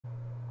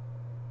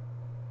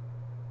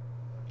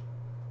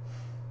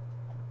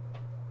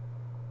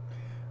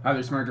Hi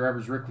there, Smart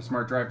Drivers. Rick with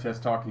Smart Drive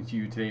Test talking to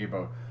you today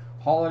about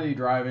holiday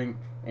driving,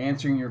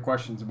 answering your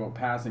questions about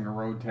passing a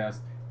road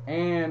test,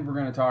 and we're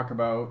going to talk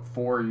about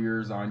 4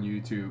 years on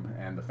YouTube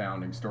and the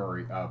founding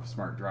story of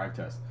Smart Drive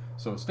Test.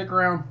 So stick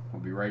around.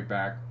 We'll be right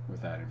back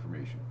with that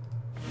information.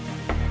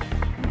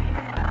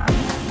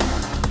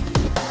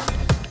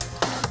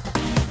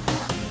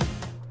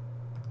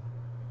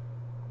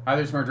 Hi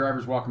there, Smart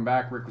Drivers. Welcome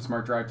back. Rick with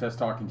Smart Drive Test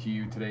talking to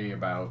you today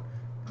about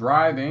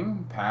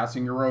driving,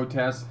 passing your road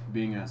test,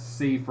 being a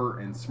safer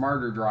and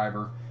smarter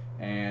driver,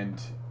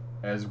 and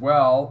as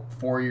well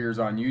 4 years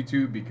on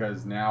YouTube,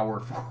 because now we're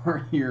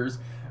 4 years.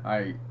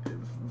 I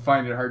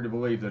find it hard to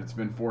believe that it's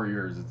been 4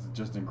 years. It's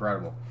just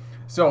incredible.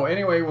 So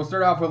anyway, we'll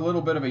start off with a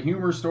little bit of a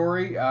humor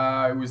story.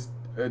 I was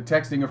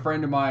texting a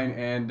friend of mine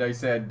and I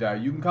said,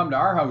 you can come to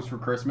our house for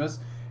Christmas,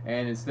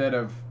 and instead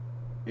of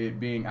it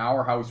being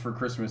our house for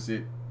Christmas,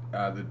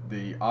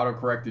 the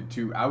auto-corrected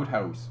to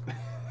outhouse.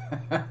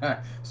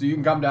 So you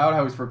can come to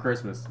outhouse for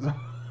Christmas.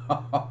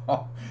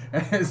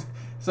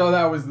 So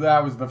that was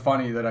the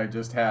funny that I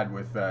just had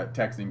with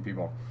texting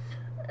people.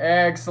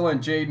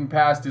 Excellent. Jaden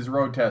passed his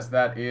road test.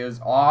 That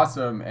is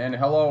awesome. And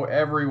hello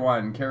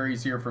everyone.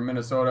 Carrie's here from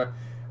Minnesota.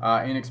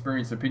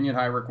 Inexperienced opinion.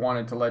 Hi Rick,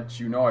 wanted to let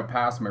you know I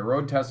passed my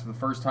road test for the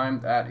first time.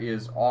 That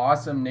is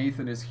awesome.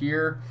 Nathan is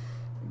here.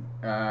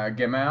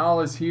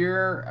 Gamal is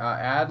here.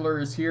 Adler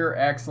is here.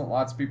 Excellent.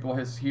 Lots of people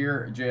is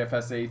here.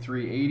 JFSA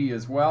 380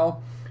 as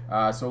well.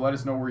 So let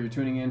us know where you're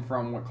tuning in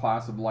from, what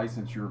class of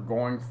license you're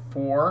going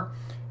for.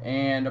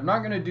 And I'm not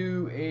going to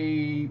do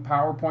a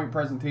PowerPoint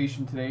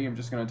presentation today. I'm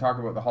just going to talk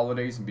about the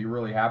holidays and be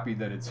really happy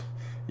that it's,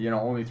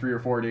 only 3 or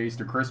 4 days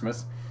to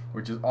Christmas,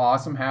 which is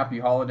awesome. Happy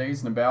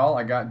holidays, Nabel.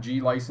 I got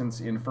G license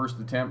in first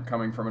attempt,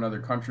 coming from another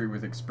country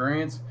with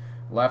experience.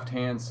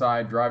 Left-hand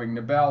side driving.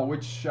 Nabel,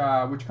 which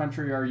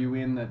country are you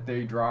in that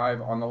they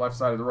drive on the left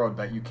side of the road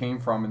that you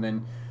came from, and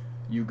then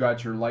you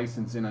got your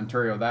license in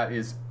Ontario? That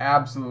is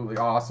absolutely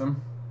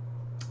awesome.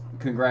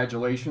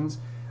 Congratulations.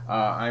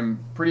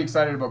 I'm pretty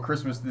excited about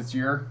Christmas this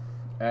year.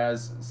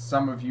 As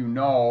some of you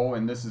know,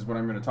 and this is what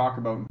I'm going to talk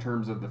about in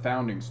terms of the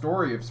founding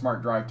story of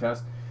Smart Drive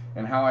Test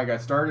and how I got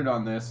started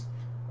on this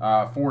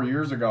 4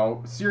 years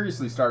ago.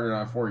 Seriously started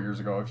on 4 years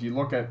ago. If you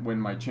look at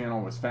when my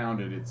channel was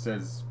founded, it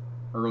says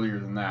earlier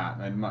than that.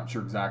 I'm not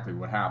sure exactly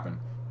what happened.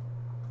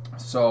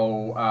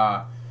 So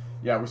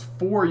yeah, it was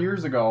 4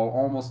 years ago,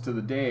 almost to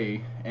the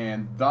day,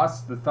 and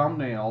thus the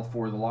thumbnail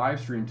for the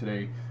live stream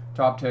today: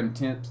 top 10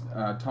 tips,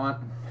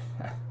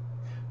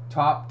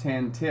 top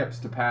 10 tips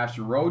to pass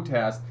your road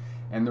test.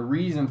 And the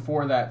reason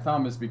for that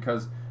thumb is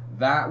because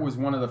that was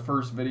one of the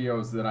first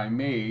videos that I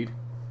made.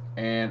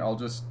 And I'll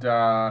just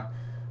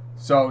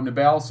so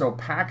Nabel, so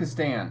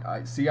Pakistan.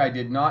 See, I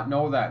did not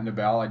know that,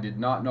 Nabel. I did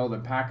not know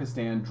that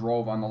Pakistan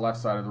drove on the left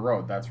side of the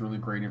road. That's really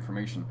great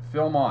information.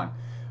 Film on.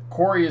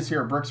 Corey is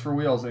here, Bricks for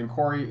Wheels, and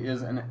Corey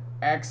is an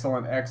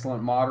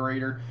excellent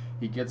moderator.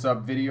 He gets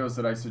up videos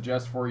that I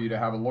suggest for you to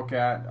have a look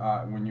at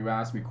when you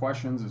ask me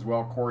questions as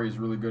well. Corey is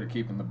really good at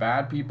keeping the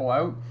bad people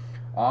out.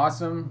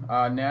 Awesome.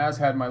 Naz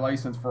had my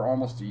license for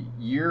almost a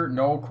year.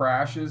 No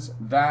crashes.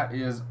 That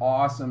is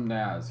awesome,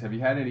 Naz. Have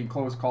you had any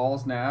close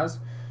calls, Naz?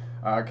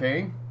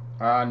 Okay.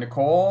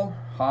 Nicole.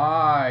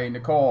 Hi,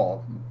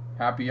 Nicole.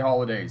 Happy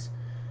holidays.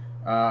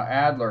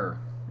 Adler.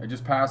 I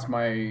just passed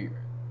my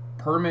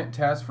permit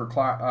test for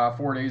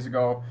 4 days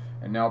ago,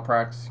 and now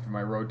practicing for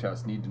my road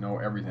test. Need to know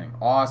everything.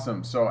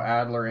 Awesome. So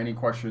Adler, any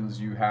questions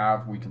you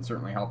have, we can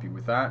certainly help you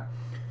with that.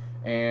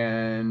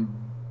 And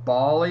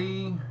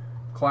Bali,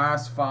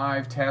 class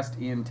 5 test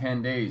in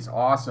 10 days.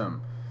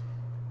 Awesome.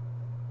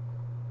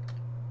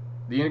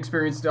 The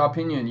inexperienced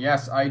opinion.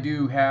 Yes, I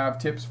do have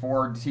tips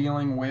for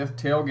dealing with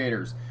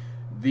tailgaters.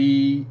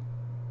 The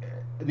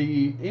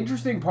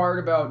interesting part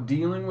about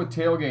dealing with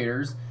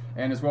tailgaters,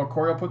 and as well,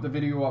 Corey will put the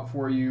video up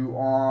for you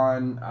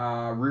on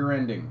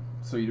rear-ending,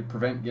 so you to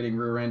prevent getting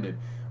rear-ended.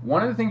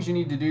 One of the things you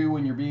need to do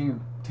when you're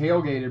being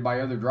tailgated by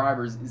other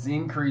drivers is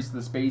increase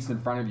the space in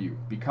front of you,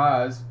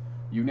 because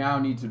you now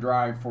need to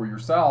drive for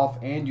yourself,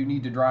 and you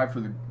need to drive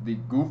for the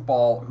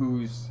goofball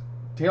who's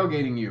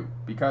tailgating you,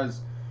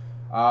 because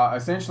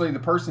essentially the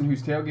person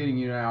who's tailgating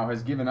you now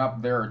has given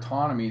up their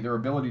autonomy, their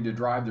ability to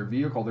drive their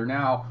vehicle. They're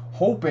now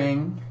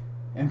hoping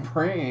and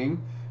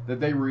praying that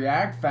they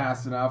react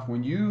fast enough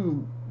when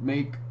you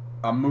make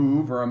a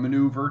move or a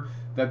maneuver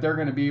that they're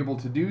going to be able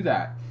to do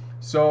that.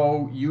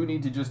 So you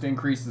need to just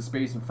increase the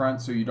space in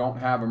front so you don't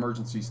have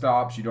emergency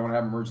stops, you don't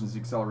have emergency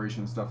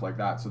acceleration and stuff like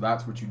that. So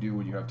that's what you do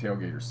when you have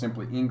tailgaters.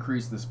 Simply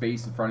increase the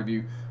space in front of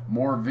you,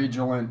 more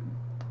vigilant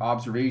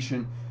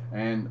observation,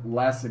 and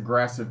less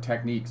aggressive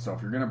technique. So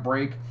if you're going to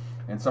brake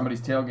and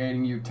somebody's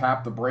tailgating you,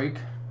 tap the brake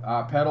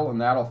pedal,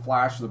 and that'll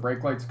flash the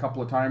brake lights a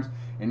couple of times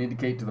and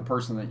indicate to the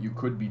person that you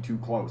could be too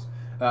close.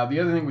 The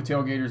other thing with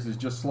tailgaters is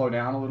just slow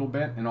down a little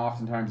bit, and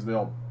oftentimes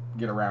they'll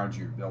get around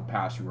you, they'll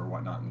pass you or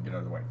whatnot and get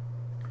out of the way.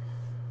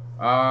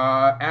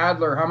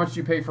 Adler, how much do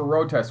you pay for a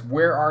road test?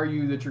 Where are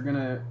you that you're going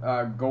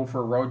to go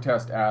for a road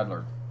test,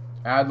 Adler?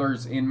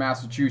 Adler's in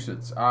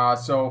Massachusetts.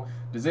 So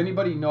does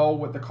anybody know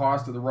what the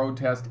cost of the road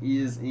test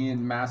is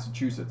in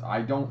Massachusetts?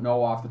 I don't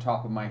know off the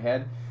top of my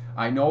head.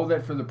 I know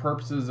that for the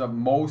purposes of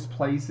most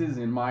places,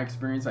 in my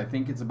experience, I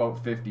think it's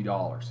about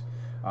 $50.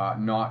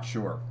 Not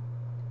sure.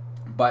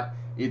 But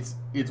it's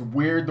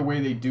weird the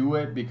way they do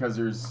it, because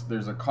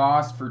there's a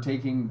cost for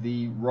taking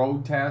the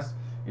road test.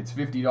 It's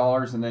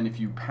 $50, and then if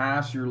you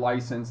pass your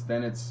license,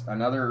 then it's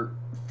another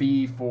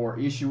fee for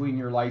issuing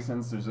your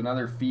license. There's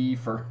another fee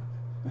for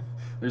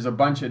there's a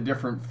bunch of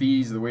different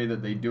fees the way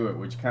that they do it,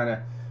 which kind of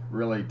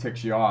really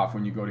ticks you off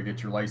when you go to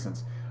get your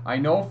license. I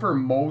know for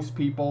most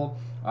people,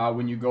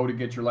 when you go to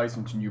get your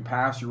license and you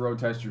pass your road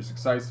test, you're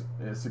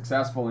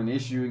successful in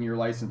issuing your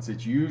license,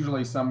 it's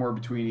usually somewhere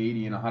between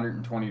 $80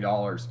 and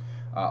 $120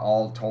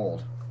 all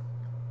told.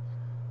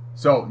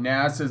 So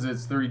Naz says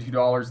it's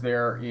 $32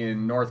 there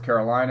in North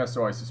Carolina,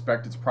 so I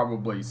suspect it's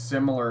probably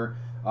similar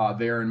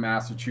there in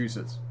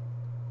Massachusetts.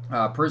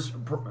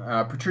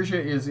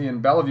 Patricia is in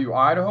Bellevue,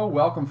 Idaho.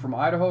 Welcome from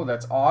Idaho.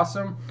 That's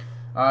awesome.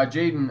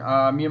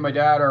 Jaden, me and my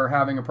dad are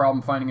having a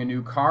problem finding a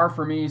new car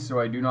for me,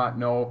 so I do not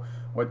know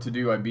what to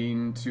do. I've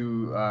been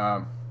to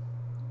a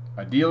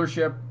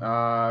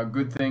dealership.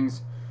 Good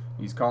things.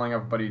 He's calling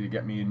up a buddy to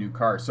get me a new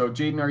car. So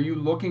Jaden, are you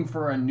looking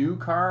for a new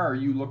car, or are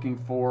you looking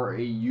for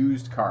a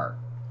used car?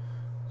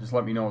 Just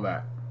let me know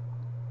that.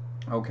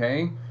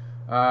 Okay.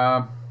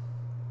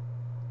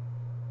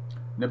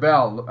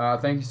 Nabel,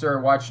 thank you, sir.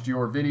 I watched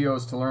your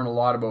videos to learn a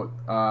lot about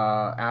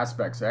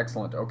aspects.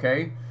 Excellent.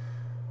 Okay.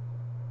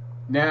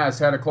 Naz,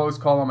 had a close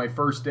call on my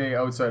first day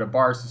outside a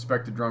bar.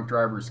 Suspected drunk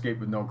driver escaped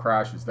with no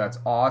crashes. That's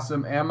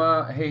awesome.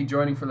 Emma, hey,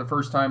 joining for the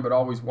first time, but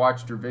always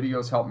watched your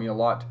videos. Helped me a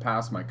lot to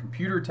pass my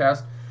computer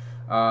test,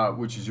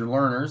 which is your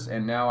learners.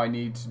 And now I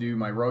need to do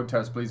my road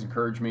test. Please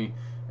encourage me.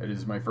 It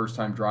is my first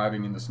time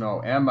driving in the snow.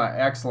 Emma,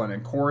 excellent.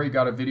 And Corey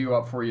got a video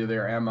up for you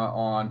there, Emma,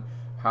 on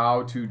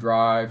how to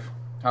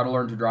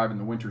learn to drive in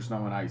the winter,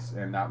 snow, and ice.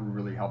 And that will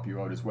really help you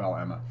out as well,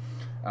 Emma.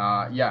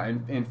 Yeah,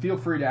 and feel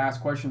free to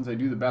ask questions. I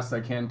do the best I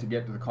can to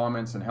get to the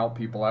comments and help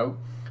people out.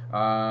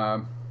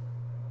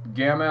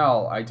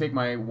 Gamel, I take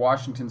my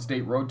Washington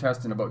State road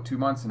test in about 2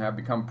 months and have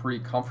become pretty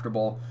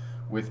comfortable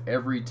with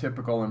every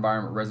typical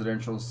environment,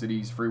 residential,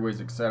 cities, freeways,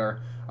 etc.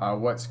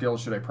 What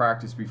skills should I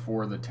practice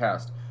before the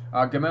test?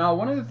 Gamal,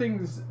 one of the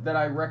things that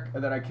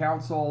I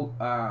counsel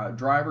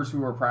drivers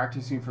who are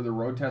practicing for the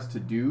road test to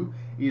do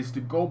is to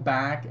go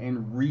back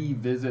and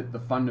revisit the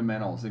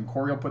fundamentals. And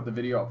Corey will put the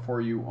video up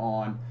for you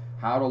on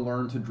how to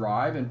learn to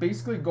drive, and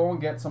basically go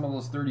and get some of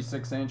those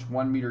 36-inch,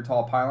 1 meter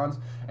tall pylons.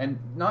 And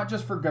not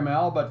just for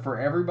Gamal, but for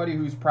everybody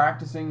who's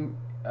practicing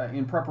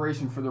in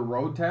preparation for the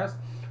road test,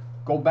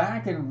 go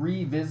back and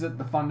revisit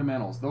the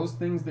fundamentals, those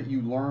things that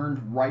you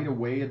learned right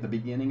away at the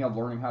beginning of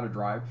learning how to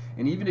drive.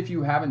 And even if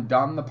you haven't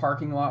done the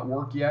parking lot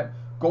work yet,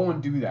 go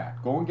and do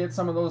that. Go and get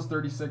some of those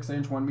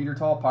 36-inch, 1 meter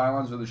tall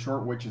pylons, or the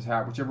short witch's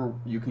hat, whichever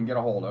you can get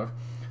a hold of,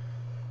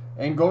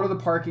 and go to the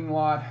parking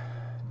lot.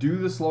 Do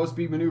the slow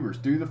speed maneuvers,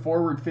 do the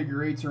forward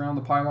figure eights around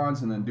the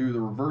pylons, and then do the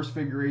reverse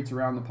figure eights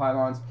around the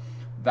pylons.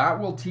 That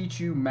will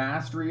teach you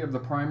mastery of the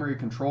primary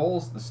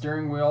controls, the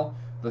steering wheel,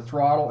 the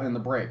throttle, and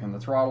the brake. And the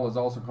throttle is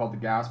also called the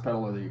gas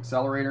pedal or the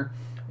accelerator.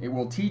 It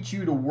will teach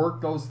you to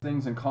work those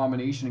things in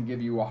combination and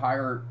give you a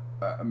higher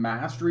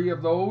mastery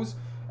of those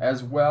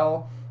as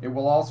well. It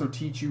will also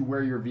teach you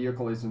where your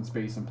vehicle is in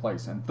space and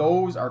place. And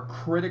those are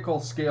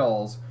critical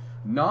skills,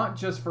 not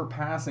just for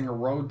passing a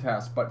road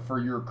test, but for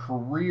your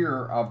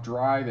career of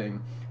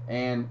driving,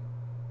 and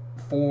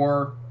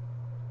for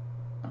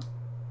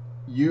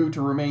you to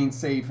remain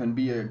safe and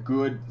be a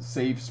good,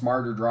 safe,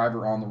 smarter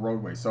driver on the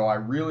roadway. So I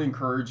really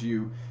encourage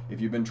you, if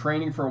you've been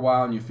training for a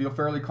while and you feel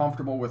fairly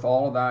comfortable with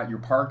all of that, you're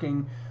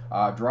parking,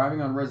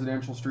 driving on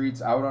residential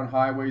streets, out on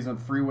highways, on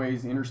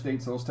freeways,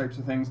 interstates, those types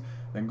of things,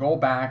 then go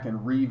back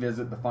and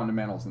revisit the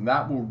fundamentals. And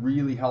that will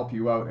really help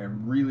you out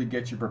and really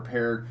get you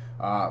prepared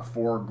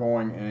for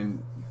going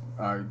and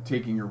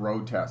taking your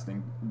road test,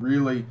 and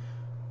really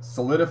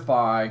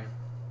solidify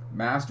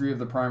mastery of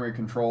the primary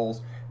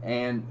controls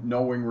and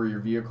knowing where your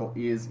vehicle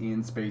is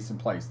in space and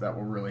place. That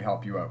will really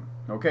help you out.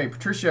 Okay,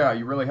 Patricia,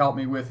 you really helped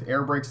me with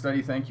air brake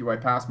study. Thank you. I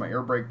passed my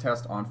air brake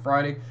test on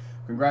Friday.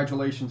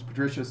 Congratulations,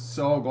 Patricia.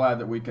 So glad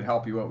that we could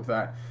help you out with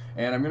that.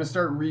 And I'm going to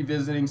start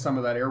revisiting some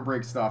of that air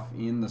brake stuff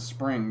in the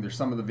spring. There's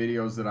some of the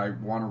videos that I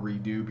want to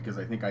redo because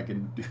I think I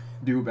can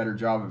do a better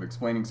job of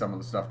explaining some of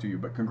the stuff to you.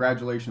 But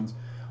congratulations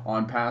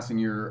on passing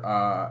your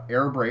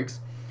air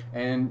brakes.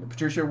 And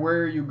Patricia,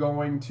 where are you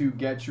going to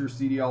get your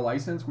CDL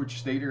license? Which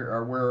state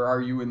or where are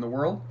you in the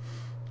world?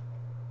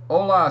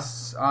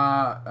 Olas,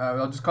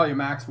 I'll just call you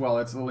Maxwell.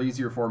 It's a little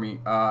easier for me.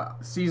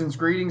 Season's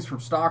greetings from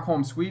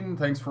Stockholm, Sweden.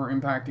 Thanks for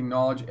impacting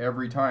knowledge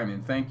every time.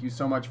 And thank you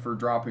so much for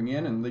dropping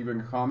in and leaving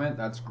a comment.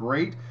 That's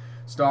great.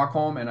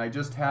 Stockholm, and I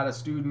just had a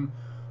student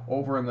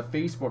over on the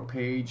Facebook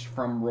page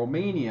from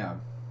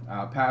Romania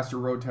pass her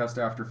road test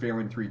after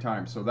failing 3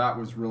 times. So that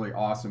was really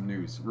awesome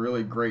news.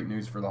 Really great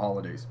news for the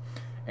holidays.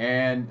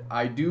 And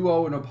I do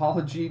owe an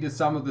apology to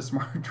some of the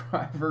smart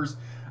drivers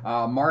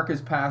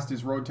Marcus passed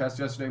his road test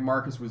yesterday.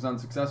 Marcus was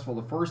unsuccessful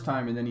the first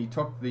time, and then he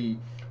took the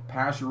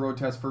Pass Your Road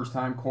Test First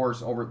Time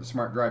course over at the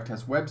Smart Drive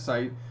Test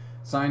website,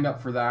 signed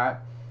up for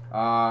that.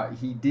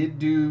 He did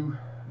do,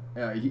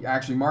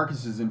 actually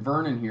Marcus is in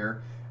Vernon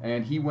here,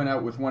 and he went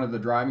out with one of the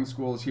driving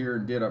schools here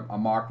and did a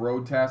mock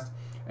road test.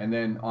 And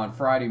then on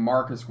Friday,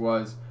 Marcus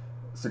was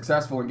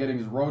successful in getting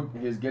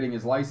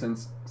his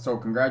license. So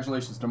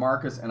congratulations to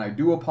Marcus. And I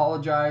do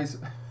apologize.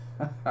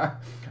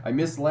 I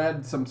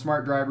misled some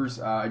smart drivers.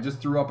 I just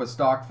threw up a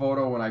stock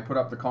photo when I put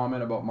up the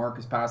comment about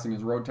Marcus passing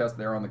his road test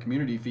there on the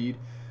community feed.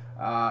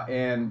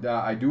 And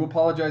I do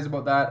apologize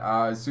about that.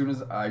 As soon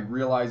as I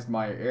realized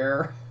my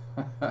error,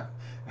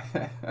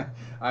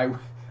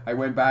 I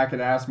went back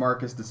and asked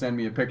Marcus to send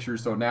me a picture.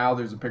 So now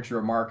there's a picture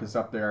of Marcus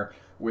up there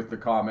with the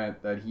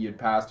comment that he had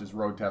passed his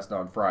road test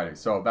on Friday.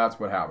 So that's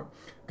what happened.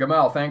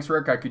 Gamal, thanks,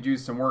 Rick. I could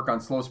use some work on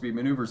slow speed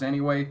maneuvers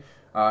anyway.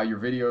 Your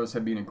videos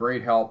have been a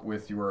great help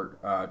with your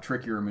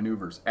trickier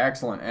maneuvers.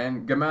 Excellent.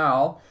 And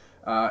Gamal,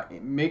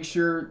 make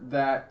sure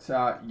that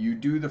you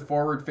do the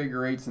forward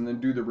figure eights and then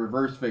do the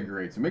reverse figure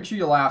eights. And make sure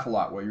you laugh a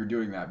lot while you're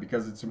doing that,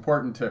 because it's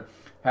important to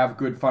have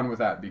good fun with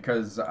that,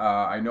 because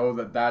I know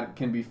that that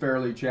can be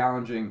fairly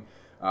challenging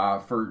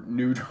for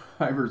new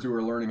drivers who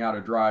are learning how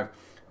to drive,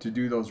 to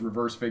do those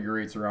reverse figure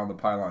eights around the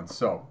pylons.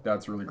 So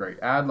that's really great.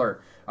 Adler,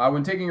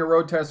 when taking a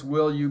road test,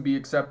 will you be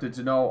expected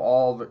to know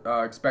all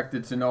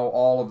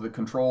of the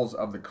controls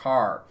of the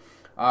car?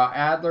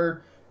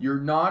 Adler, you're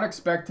not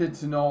expected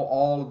to know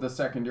all of the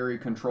secondary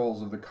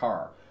controls of the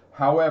car.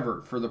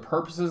 However, for the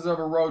purposes of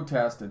a road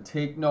test, and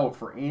take note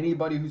for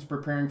anybody who's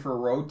preparing for a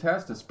road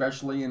test,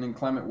 especially in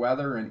inclement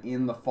weather and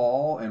in the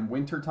fall and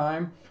winter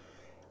time,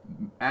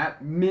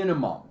 at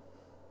minimum,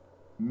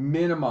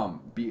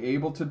 be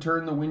able to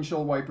turn the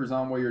windshield wipers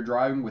on while you're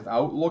driving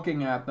without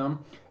looking at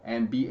them,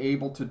 and be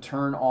able to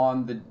turn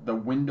on the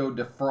window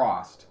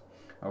defrost.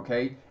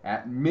 Okay?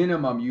 At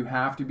minimum, you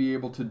have to be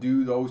able to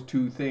do those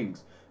two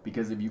things,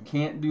 because if you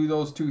can't do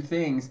those two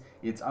things,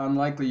 it's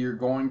unlikely you're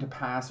going to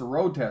pass a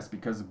road test,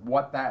 because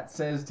what that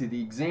says to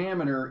the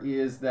examiner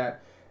is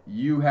that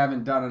you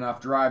haven't done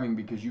enough driving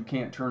because you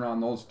can't turn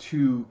on those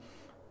two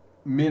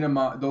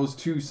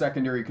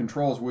secondary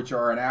controls, which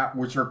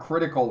are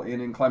critical in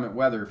inclement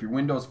weather. If your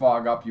windows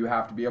fog up, you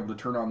have to be able to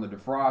turn on the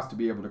defrost to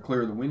be able to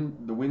clear the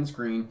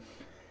windscreen,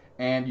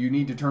 and you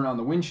need to turn on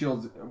the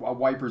windshield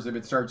wipers if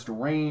it starts to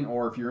rain,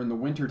 or if you're in the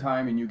winter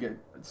time and you get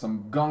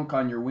some gunk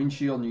on your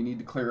windshield and you need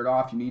to clear it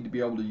off, you need to be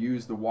able to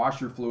use the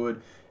washer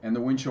fluid and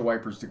the windshield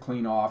wipers to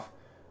clean off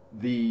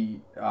the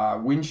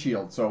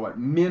windshield. So at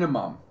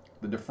minimum,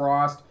 the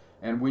defrost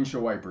and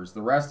windshield wipers.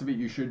 The rest of it,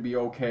 you should be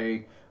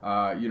okay.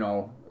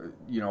 The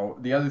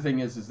other thing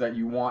is that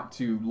you want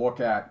to look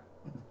at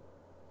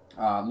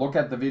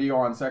the video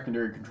on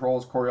secondary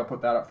controls. Corey will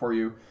put that up for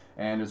you.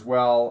 And as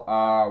well,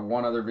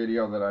 one other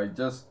video that I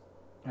just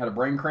had a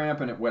brain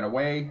cramp and it went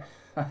away.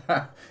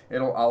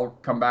 I'll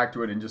come back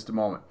to it in just a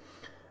moment.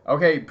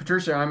 Okay,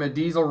 Patricia, I'm a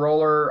diesel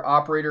roller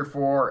operator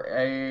for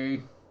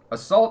a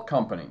assault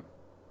company.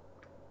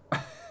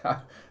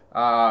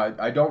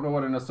 I don't know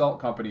what an assault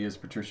company is,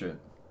 Patricia.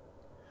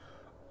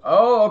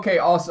 Oh, okay.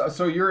 Also,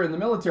 so you're in the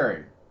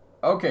military.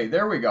 Okay,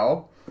 there we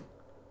go.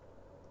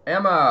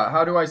 Emma,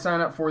 how do I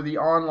sign up for the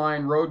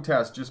online road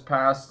test you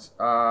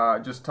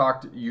just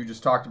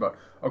talked about?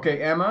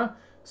 Okay, Emma,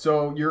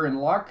 so you're in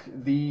luck.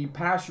 The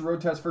Pass Your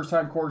Road Test First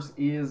Time course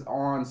is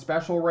on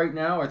special right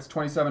now. It's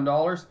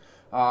 $27.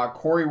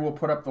 Corey will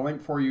put up the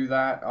link for you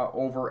that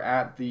over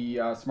at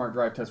the Smart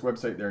Drive Test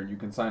website there, and you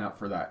can sign up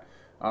for that.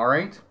 All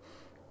right.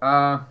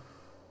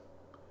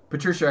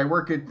 Patricia, I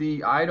work at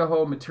the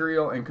Idaho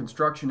Material and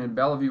Construction in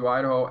Bellevue,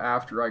 Idaho.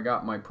 After I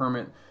got my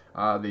permit,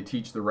 they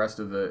teach the rest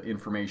of the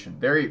information.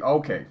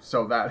 Okay,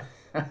 so that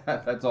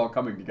that's all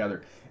coming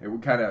together.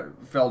 It kind of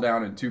fell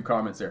down in two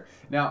comments there.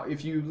 Now,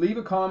 if you leave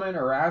a comment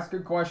or ask a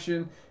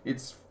question,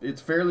 it's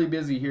fairly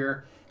busy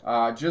here.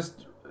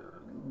 Just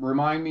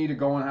remind me to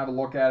go and have a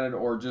look at it,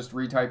 or just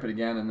retype it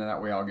again, and then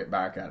that way I'll get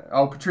back at it.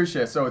 Oh,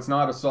 Patricia, so it's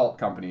not a salt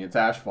company, it's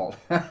asphalt.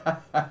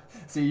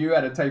 See, you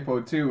had a typo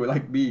too,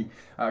 like me.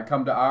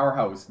 Come to our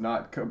house,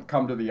 not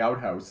come to the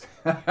outhouse.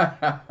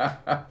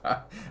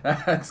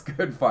 That's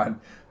good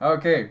fun.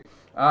 Okay.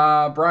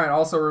 Brian,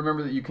 also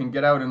remember that you can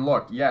get out and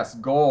look. Yes,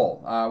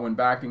 goal. When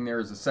backing, there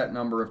is a set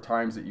number of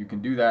times that you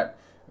can do that,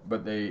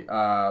 but they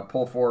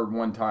pull forward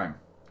one time.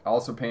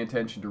 Also pay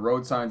attention to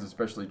road signs,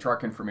 especially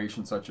truck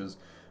information such as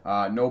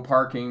no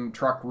parking,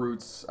 truck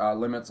routes,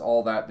 limits,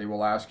 all that. They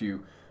will ask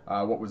you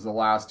what was the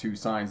last two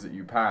signs that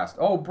you passed.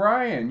 Oh,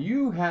 Brian,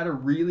 you had a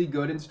really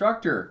good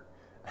instructor.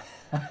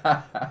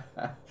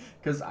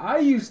 Because I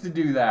used to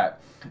do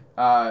that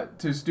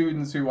to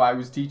students who I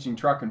was teaching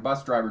truck and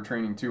bus driver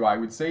training to. I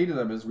would say to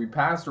them as we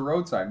passed a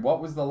road sign,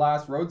 what was the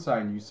last road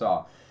sign you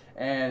saw?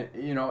 And,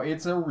 you know,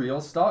 it's a real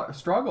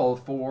struggle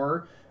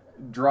for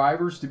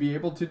drivers to be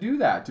able to do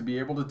that, to be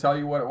able to tell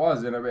you what it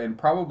was. And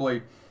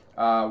probably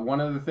one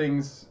of the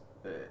things,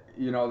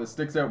 that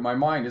sticks out in my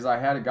mind is I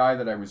had a guy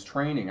that I was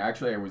training.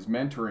 Actually, I was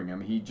mentoring him.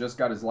 He just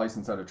got his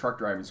license out of truck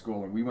driving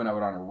school, and we went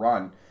out on a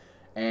run.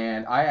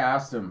 And I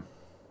asked him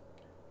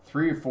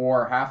 3 or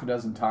 4, half a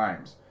dozen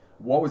times,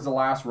 what was the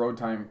last road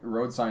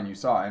sign you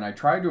saw? And I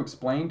tried to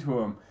explain to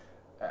him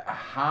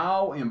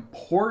how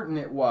important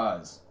it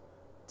was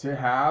to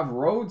have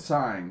road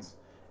signs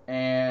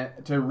and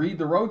to read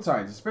the road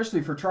signs,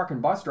 especially for truck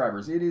and bus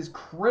drivers. It is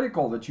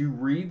critical that you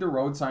read the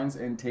road signs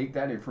and take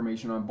that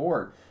information on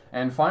board.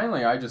 And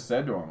finally, I just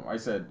said to him, I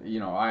said, you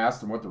know, I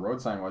asked him what the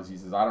road sign was. He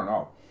says, I don't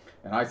know.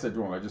 And I said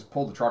to him, I just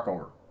pulled the truck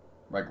over.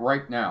 Like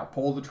right now,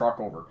 pull the truck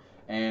over.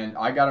 And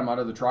I got him out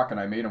of the truck and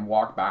I made him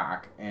walk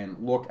back and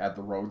look at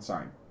the road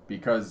sign,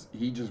 because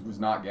he just was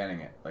not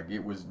getting it. Like,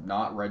 it was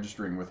not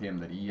registering with him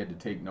that he had to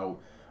take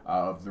note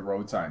of the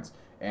road signs.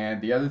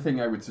 And the other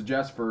thing I would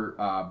suggest for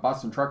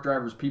bus and truck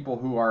drivers, people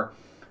who are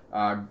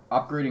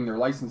upgrading their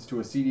license to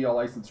a CDL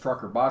licensed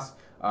truck or bus,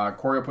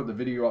 Corey will put the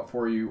video up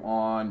for you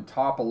on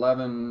top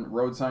 11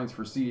 road signs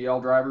for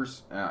CDL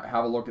drivers.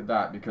 Have a look at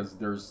that, because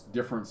there's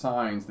different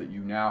signs that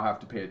you now have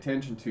to pay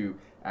attention to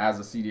as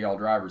a CDL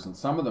drivers, and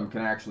some of them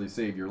can actually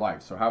save your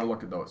life. So have a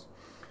look at those.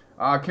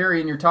 Carrie,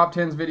 in your top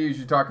 10s videos,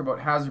 you talk about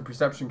hazard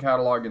perception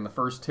catalog. In the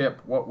first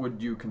tip, what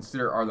would you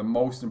consider are the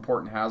most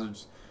important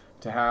hazards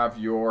to have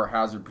your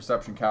hazard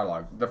perception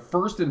catalog? The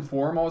first and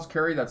foremost,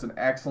 Carrie, that's an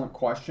excellent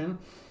question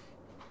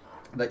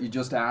that you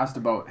just asked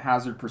about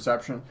hazard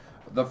perception.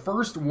 The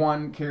first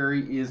one,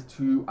 Carrie, is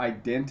to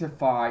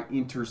identify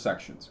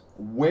intersections.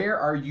 Where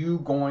are you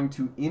going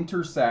to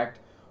intersect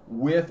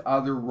with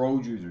other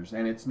road users?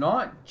 And it's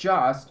not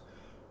just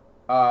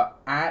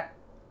at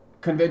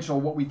conventional,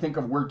 what we think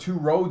of where two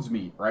roads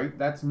meet, right?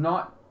 That's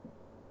the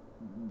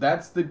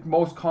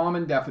most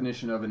common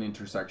definition of an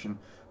intersection.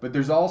 But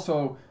there's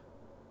also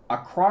a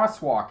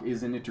crosswalk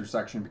is an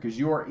intersection, because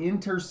you are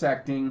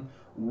intersecting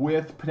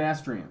with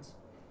pedestrians.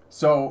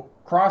 So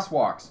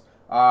crosswalks,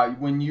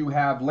 when you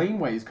have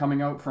laneways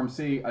coming out from,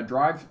 say,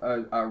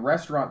 a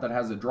restaurant that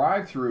has a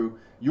drive-through,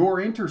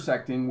 you're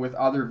intersecting with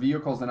other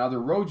vehicles and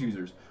other road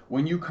users.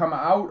 When you come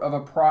out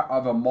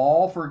of a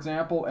mall, for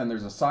example, and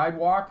there's a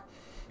sidewalk,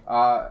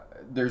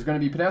 there's going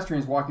to be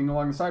pedestrians walking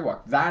along the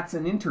sidewalk. That's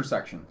an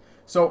intersection.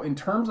 So in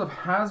terms of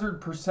hazard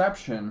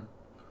perception,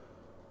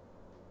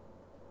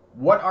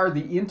 what are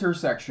the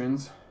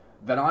intersections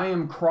that I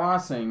am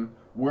crossing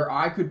where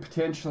I could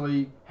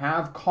potentially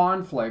have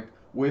conflict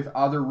with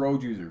other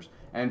road users?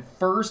 And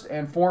first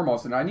and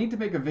foremost, and I need to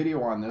make a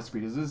video on this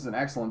because this is an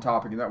excellent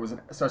topic, and that was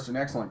such an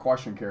excellent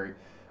question, Carrie,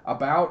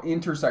 about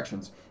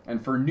intersections.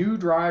 And for new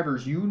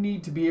drivers, you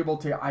need to be able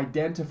to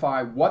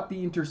identify what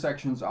the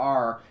intersections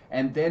are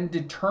and then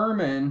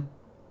determine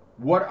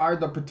what are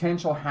the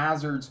potential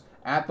hazards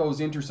at those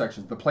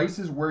intersections, the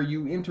places where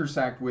you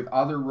intersect with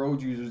other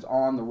road users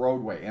on the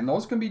roadway. And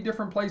those can be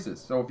different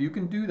places. So if you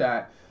can do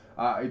that,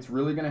 it's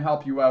really going to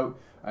help you out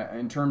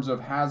in terms of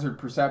hazard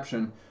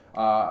perception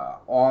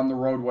on the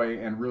roadway,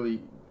 and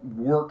really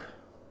work,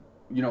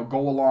 go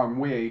a long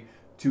way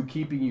to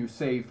keeping you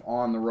safe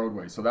on the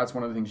roadway. So that's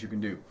one of the things you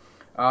can do.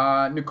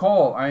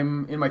 Nicole,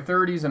 I'm in my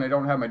 30s and I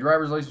don't have my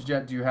driver's license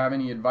yet. Do you have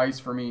any advice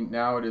for me?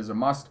 Now it is a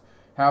must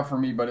have for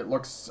me, but it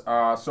looks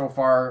so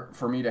far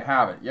for me to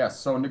have it. Yes,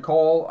 so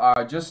Nicole,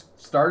 just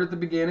start at the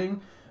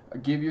beginning.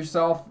 Give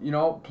yourself,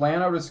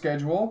 plan out a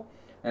schedule.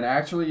 And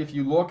actually, if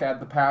you look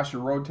at the Pass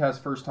Your Road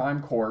Test First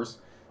Time course,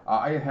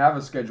 I have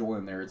a schedule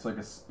in there. It's an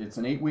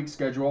 8-week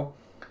schedule.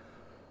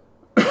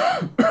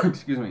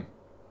 Excuse me.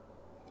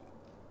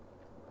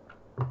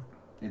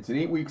 It's an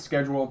 8-week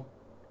schedule,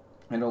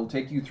 and it'll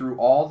take you through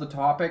all the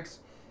topics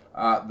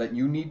that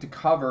you need to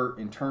cover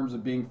in terms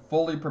of being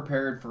fully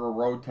prepared for a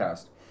road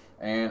test.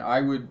 And I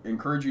would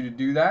encourage you to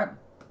do that.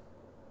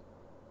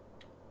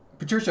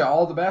 Patricia,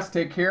 all the best.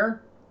 Take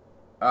care.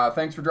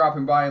 Thanks for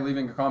dropping by and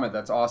leaving a comment.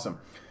 That's awesome.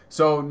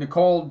 So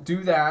Nicole,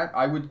 do that.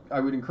 I would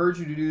encourage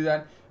you to do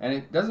that. And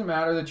it doesn't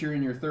matter that you're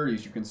in your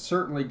 30s. You can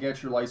certainly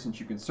get your license.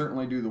 You can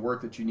certainly do the work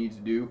that you need to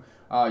do.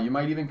 You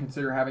might even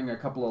consider having a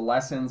couple of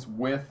lessons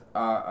with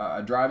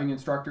a driving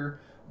instructor.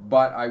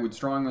 But I would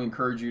strongly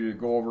encourage you to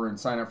go over and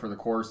sign up for the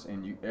course.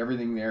 And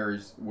everything there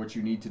is what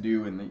you need to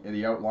do in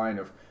the outline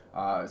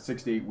of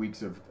 6 to 8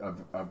 weeks of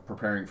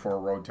preparing for a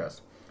road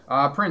test.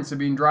 Prince, I've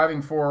been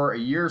driving for a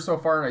year so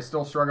far, and I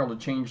still struggle to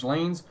change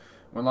lanes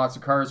when lots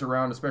of cars are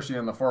around, especially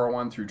on the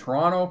 401 through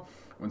Toronto,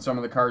 when some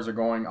of the cars are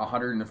going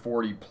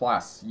 140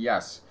 plus.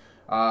 Yes,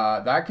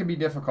 that can be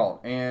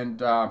difficult.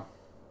 And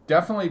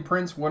definitely,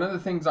 Prince, one of the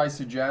things I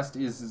suggest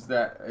is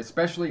that,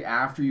 especially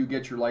after you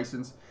get your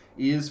license,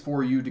 is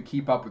for you to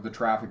keep up with the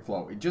traffic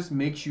flow. It just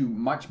makes you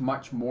much,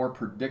 much more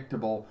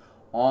predictable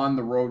on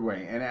the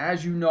roadway. And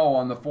as you know,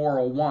 on the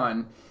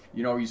 401,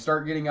 you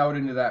start getting out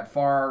into that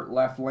far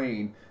left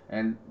lane,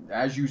 and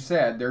as you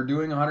said, they're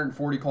doing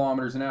 140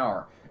 kilometers an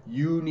hour.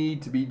 You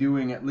need to be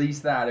doing at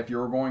least that if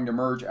you're going to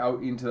merge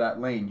out into that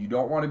lane. You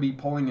don't want to be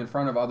pulling in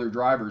front of other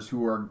drivers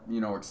who are,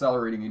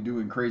 accelerating and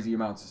doing crazy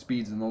amounts of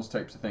speeds and those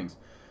types of things.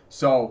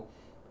 So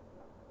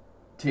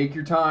take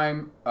your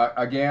time.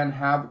 Again,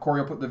 have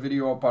Corey put the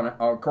video up on.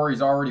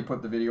 Corey's already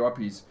put the video up.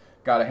 He's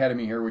got ahead of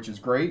me here, which is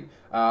great.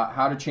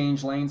 How to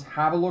change lanes.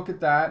 Have a look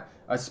at that,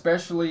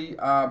 especially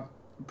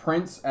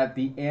prints at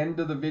the end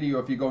of the video.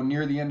 If you go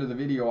near the end of the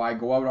video, I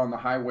go out on the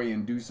highway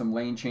and do some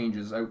lane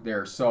changes out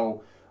there.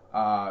 So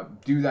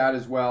do that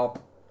as well.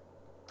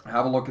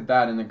 Have a look at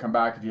that and then come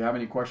back. If you have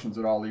any questions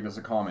at all, leave us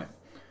a comment.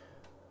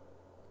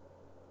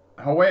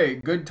 Hawaii,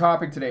 good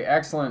topic today.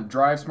 Excellent.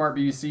 Drive Smart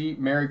BBC.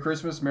 Merry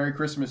Christmas. Merry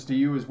Christmas to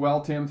you as well,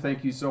 Tim.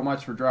 Thank you so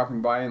much for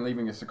dropping by and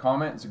leaving us a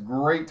comment. It's a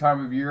great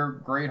time of year.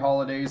 Great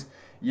holidays.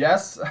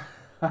 Yes,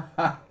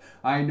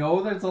 I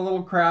know that it's a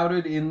little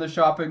crowded in the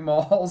shopping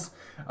malls.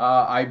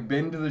 I've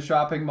been to the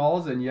shopping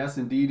malls, and yes,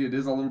 indeed, it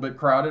is a little bit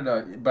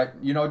crowded. But,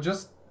 you know,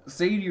 just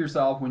say to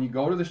yourself when you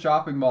go to the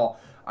shopping mall,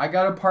 I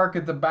got to park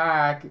at the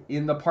back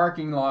in the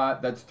parking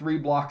lot that's 3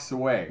 blocks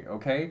away,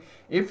 okay?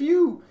 If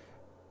you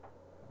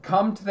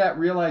come to that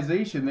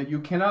realization that you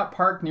cannot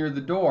park near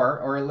the door,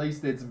 or at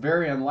least it's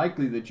very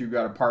unlikely that you've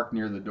got to park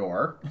near the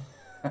door,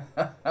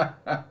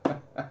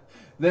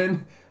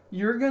 then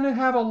you're going to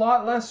have a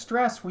lot less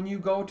stress when you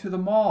go to the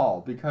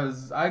mall,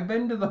 because I've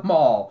been to the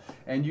mall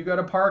and you got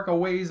to park a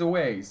ways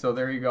away. So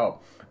there you go.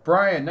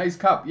 Brian, nice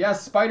cup.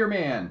 Yes,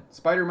 Spider-Man.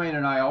 Spider-Man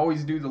and I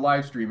always do the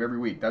live stream every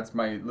week. That's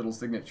my little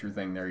signature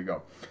thing. There you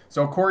go.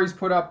 So Corey's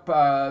put up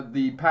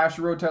the Pass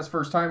Your Road Test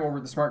first time over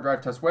at the Smart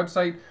Drive Test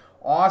website.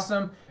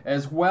 Awesome.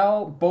 As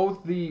well,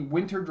 both the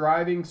winter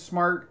driving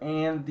smart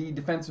and the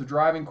defensive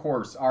driving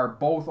course are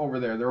both over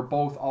there. They're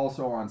both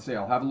also on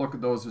sale. Have a look at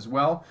those as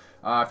well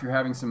if you're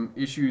having some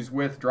issues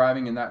with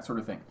driving and that sort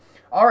of thing.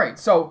 All right,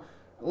 so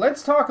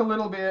let's talk a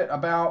little bit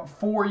about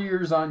 4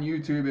 years on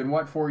YouTube and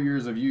what 4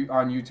 years of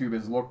on YouTube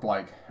has looked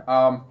like.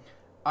 I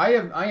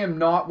am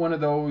not one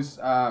of those.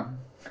 I'm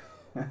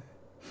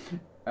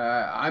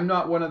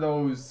not one of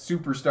those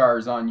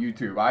superstars on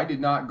YouTube. I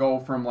did not go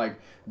from like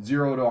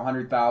 0 to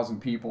 100,000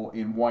 people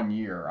in 1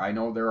 year. I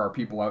know there are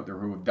people out there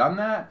who have done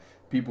that,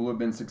 people who have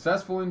been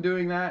successful in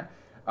doing that.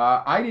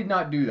 I did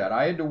not do that.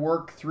 I had to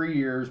work 3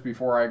 years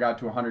before I got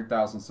to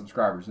 100,000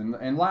 subscribers.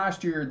 And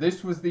last year,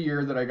 this was the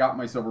year that I got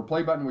my silver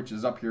play button, which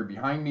is up here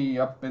behind me,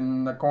 up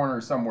in the corner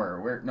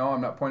somewhere. No,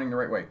 I'm not pointing the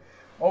right way.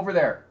 Over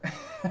there.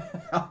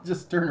 I'll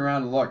just turn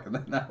around and look, and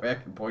then that way I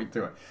can point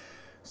to it.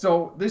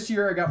 So this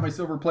year I got my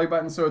silver play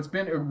button, so it's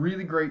been a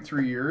really great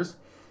 3 years.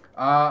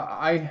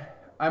 I'm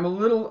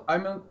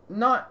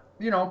not,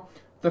 you know,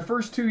 the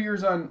first 2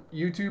 years on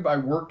YouTube I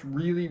worked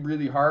really,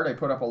 really hard. I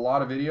put up a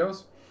lot of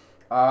videos.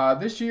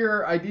 This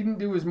year I didn't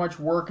do as much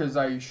work as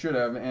I should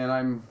have, and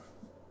I'm,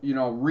 you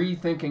know,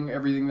 rethinking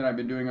everything that I've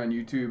been doing on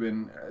YouTube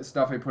and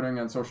stuff I'm putting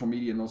on social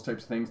media and those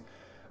types of things.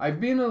 I've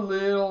been a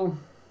little...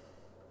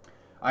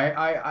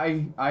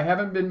 I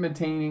haven't been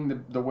maintaining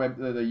the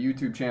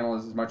YouTube channel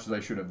as much as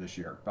I should have this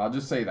year. I'll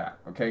just say that,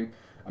 okay?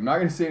 I'm not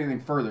going to say anything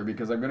further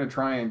because I'm going to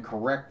try and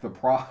correct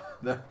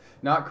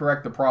not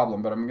correct the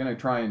problem, but I'm going to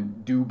try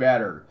and do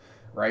better,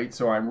 right?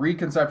 So I'm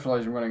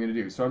reconceptualizing what I'm going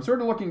to do. So I'm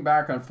sort of looking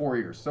back on 4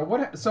 years. So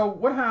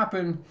what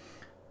happened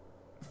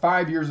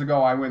 5 years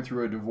ago? I went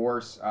through a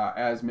divorce.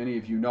 As many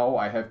of you know,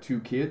 I have 2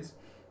 kids.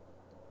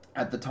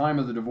 At the time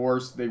of the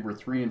divorce, they were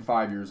 3 and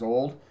 5 years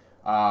old.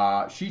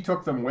 She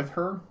took them with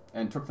her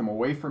and took them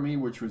away from me,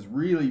 which was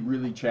really,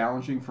 really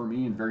challenging for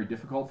me and very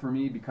difficult for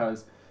me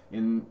because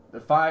in the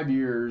 5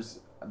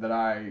 years that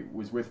I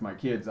was with my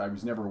kids, I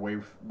was never away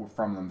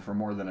from them for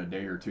more than a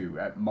day or 2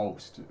 at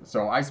most.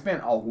 So I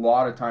spent a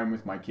lot of time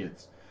with my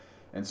kids.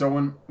 And so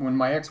when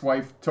my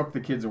ex-wife took the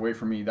kids away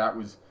from me, that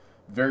was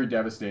very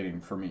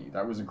devastating for me.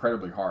 That was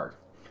incredibly hard.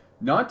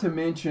 Not to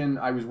mention,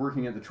 I was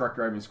working at the truck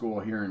driving school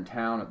here in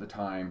town at the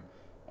time,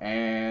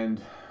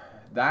 and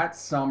that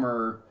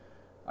summer,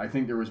 I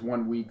think there was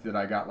 1 week that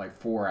I got like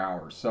 4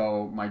 hours.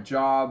 So my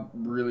job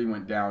really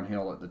went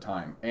downhill at the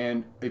time.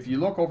 And if you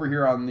look over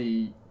here on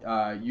the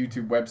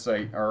YouTube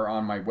website, or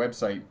on my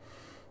website,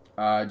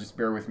 just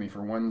bear with me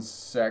for 1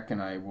 sec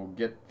and I will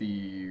get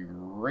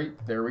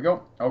there we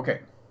go.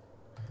 Okay,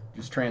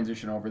 just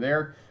transition over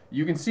there.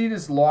 You can see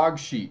this log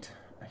sheet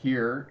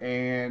here.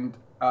 And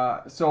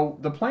so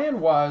the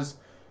plan was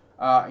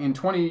in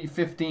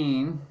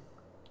 2015,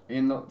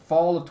 in the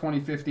fall of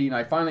 2015,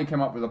 I finally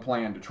came up with a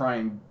plan to try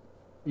and,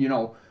 you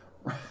know,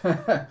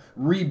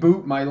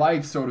 reboot my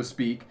life, so to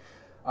speak.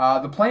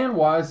 The plan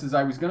is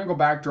I was going to go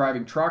back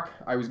driving truck.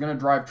 I was going to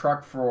drive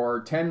truck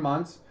for 10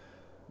 months,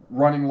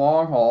 running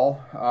long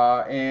haul,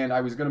 and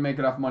I was going to make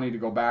enough money to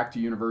go back to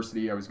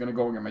university. I was going to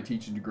go and get my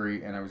teaching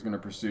degree, and I was going to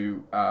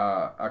pursue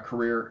a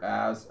career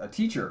as a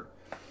teacher.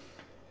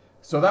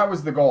 So that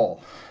was the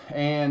goal.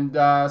 And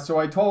so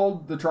I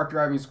told the truck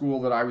driving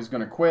school that I was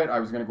going to quit. I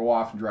was going to go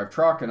off and drive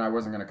truck, and I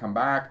wasn't going to come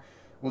back.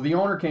 Well, the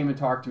owner came and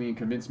talked to me and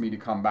convinced me to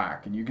come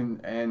back.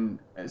 And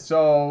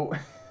so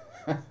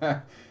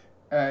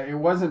it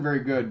wasn't very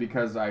good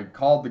because I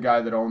called the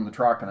guy that owned the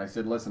truck and I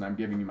said, listen, I'm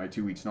giving you my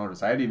 2 weeks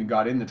notice. I hadn't even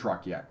got in the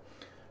truck yet.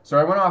 So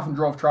I went off and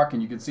drove truck,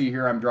 and you can see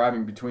here I'm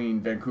driving between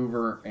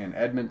Vancouver and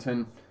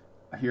Edmonton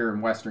here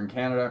in Western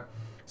Canada.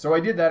 So I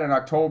did that in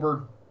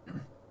October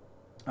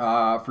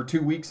for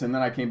 2 weeks, and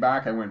then I came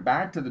back. I went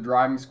back to the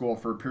driving school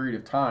for a period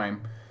of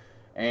time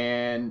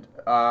and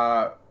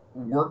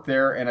worked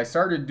there, and I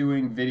started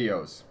doing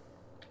videos.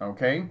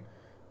 Okay,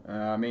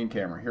 main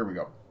camera, here we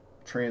go.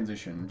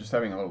 transition. I'm just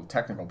having a little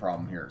technical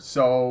problem here.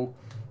 So,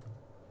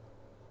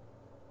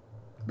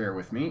 bear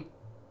with me.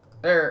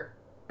 There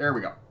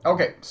we go.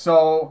 Okay,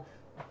 so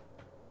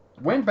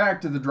went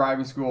back to the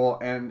driving school,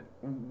 and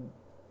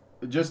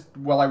just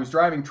while I was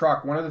driving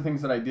truck, one of the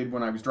things that I did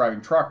when I was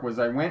driving truck was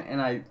I went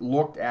and I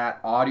looked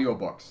at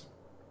audiobooks,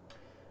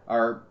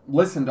 or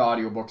listened to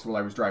audiobooks while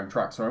I was driving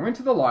truck. So I went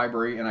to the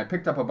library and I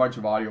picked up a bunch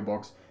of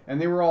audiobooks, and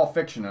they were all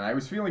fiction, and I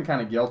was feeling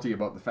kind of guilty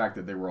about the fact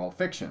that they were all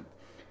fiction.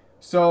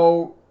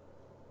 So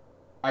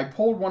I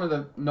pulled one of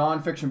the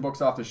non-fiction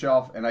books off the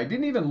shelf, and I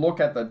didn't even look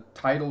at the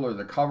title or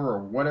the cover or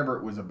whatever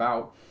it was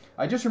about.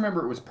 I just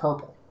remember it was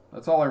purple.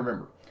 That's all I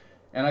remember.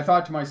 And I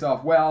thought to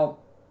myself, well,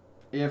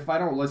 if I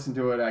don't listen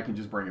to it, I can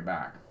just bring it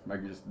back. I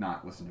can just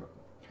not listen to it.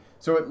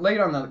 So it laid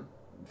on the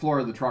floor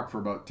of the truck for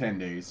about 10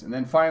 days. And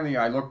then finally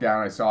I looked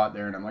down, I saw it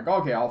there, and I'm like,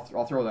 okay,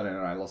 I'll throw that in,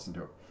 and I listened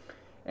to it.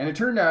 And it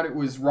turned out it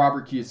was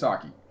Robert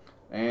Kiyosaki.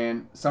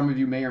 And some of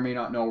you may or may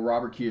not know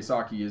Robert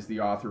Kiyosaki is the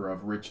author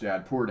of Rich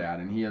Dad, Poor Dad,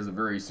 and he has a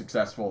very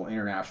successful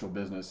international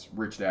business.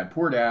 Rich Dad,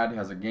 Poor Dad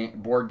has a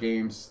board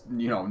games,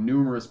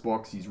 numerous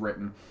books he's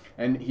written,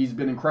 and he's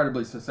been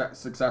incredibly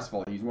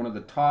successful. He's one of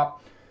the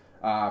top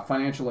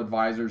financial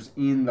advisors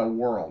in the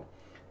world.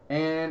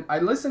 And I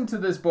listened to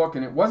this book,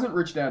 and it wasn't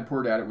Rich Dad,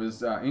 Poor Dad. It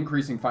was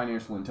Increasing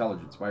Financial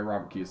Intelligence by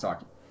Robert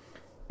Kiyosaki.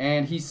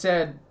 And he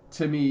said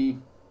to me,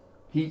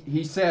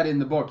 he said in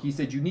the book, he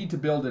said, you need to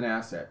build an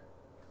asset.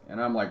 And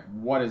I'm like,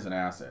 what is an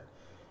asset?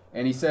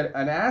 And he said,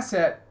 an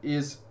asset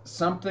is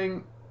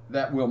something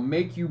that will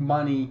make you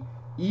money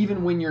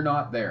even when you're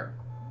not there.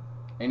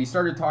 And he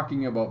started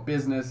talking about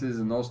businesses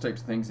and those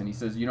types of things. And he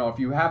says, if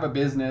you have a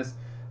business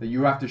that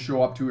you have to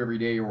show up to every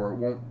day or it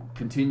won't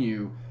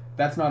continue,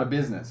 that's not a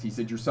business. He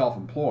said, you're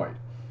self-employed.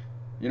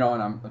 And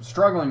I'm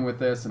struggling with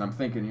this, and I'm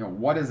thinking,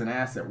 what is an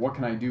asset? What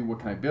can I do? What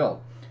can I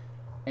build?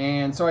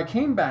 And so I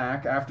came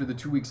back after the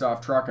 2 weeks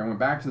off truck. I went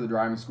back to the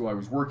driving school. I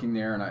was working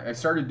there, and I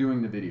started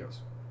doing the videos,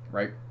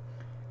 right?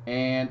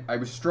 And I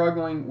was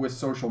struggling with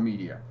social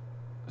media.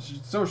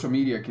 Social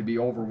media can be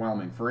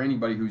overwhelming for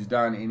anybody who's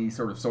done any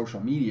sort of social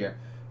media.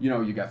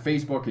 You got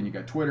Facebook, and you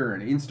got Twitter,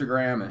 and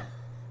Instagram,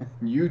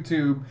 and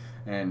YouTube,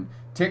 and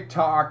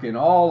TikTok, and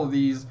all of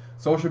these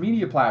social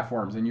media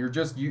platforms. And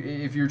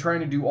if you're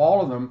trying to do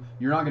all of them,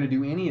 you're not going to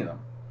do any of them.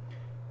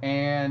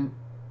 And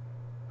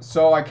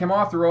so I came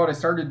off the road. I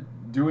started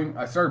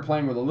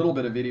playing with a little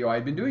bit of video.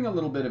 I'd been doing a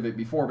little bit of it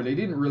before, but I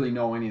didn't really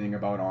know anything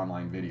about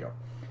online video.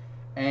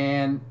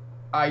 And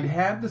I'd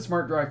had the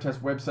Smart Drive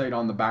Test website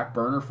on the back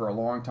burner for a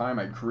long time.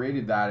 I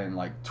created that in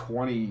like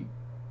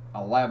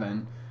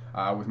 2011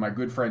 with my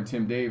good friend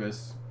Tim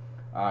Davis,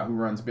 who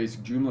runs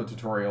Basic Joomla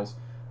tutorials.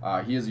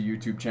 He has a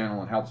YouTube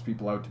channel and helps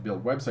people out to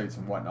build websites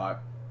and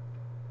whatnot.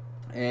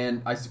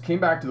 And I came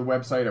back to the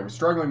website. I was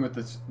struggling with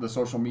the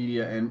social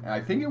media, and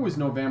I think it was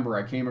November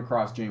I came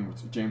across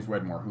James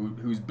Wedmore,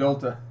 who's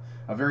built a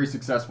very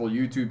successful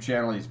YouTube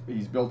channel.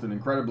 He's built an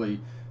incredibly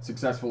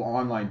successful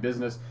online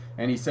business,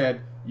 and he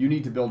said, you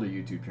need to build a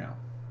YouTube channel.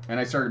 And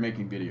I started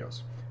making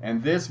videos.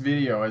 And this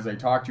video, as I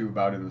talked to you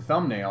about in the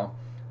thumbnail,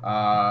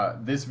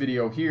 this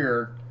video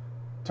here,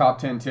 top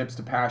 10 tips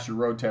to pass your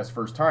road test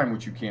first time,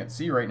 which you can't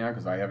see right now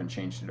because I haven't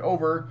changed it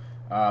over.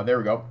 There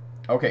we go.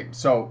 Okay,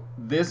 so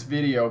this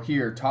video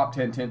here, top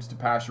 10 tips to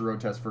pass your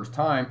road test first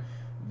time,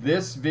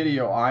 this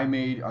video I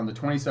made on the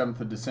 27th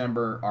of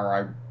December, or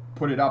I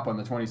put it up on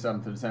the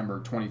 27th of December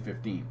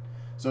 2015.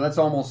 So that's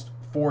almost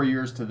 4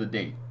 years to the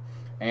date.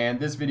 And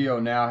this video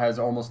now has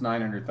almost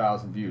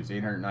 900,000 views,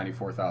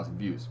 894,000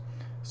 views.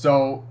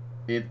 So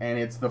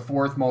it's the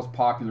fourth most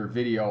popular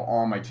video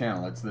on my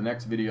channel. It's the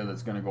next video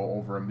that's going to go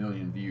over 1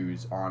 million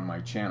views on my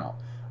channel.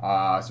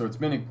 So it's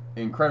been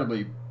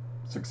incredibly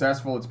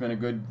successful. It's been a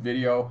good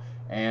video,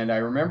 and I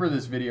remember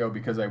this video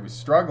because I was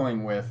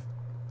struggling with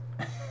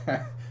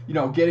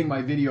getting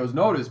my videos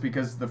noticed,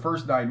 because the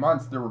first 9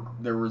 months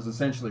there was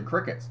essentially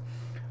crickets.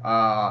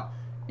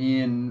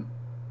 In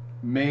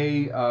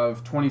May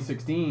of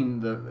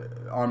 2016,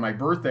 on my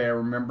birthday, I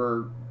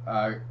remember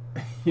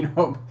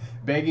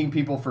begging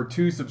people for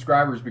 2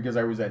 subscribers because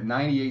I was at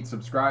 98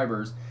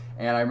 subscribers,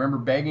 and I remember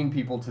begging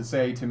people to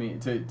say to me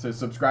to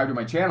subscribe to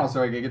my channel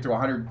so I could get to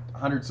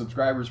 100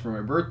 subscribers for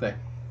my birthday.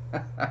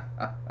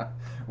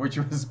 Which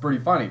was pretty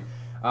funny.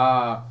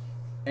 So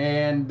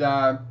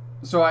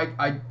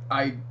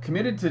I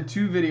committed to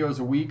 2 videos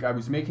a week. I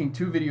was making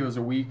 2 videos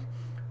a week,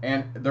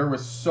 and there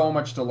was so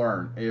much to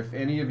learn. If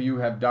any of you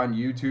have done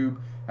YouTube,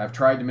 have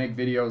tried to make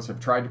videos,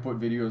 have tried to put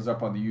videos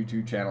up on the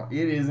YouTube channel,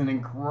 it is an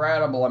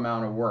incredible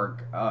amount of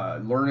work.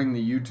 Learning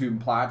the YouTube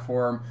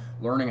platform,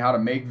 learning how to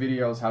make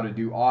videos, how to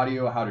do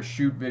audio, how to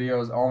shoot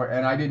videos,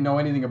 and I didn't know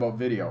anything about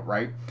video,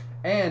 right?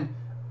 And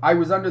I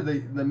was under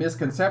the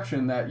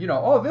misconception that,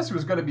 this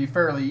was going to be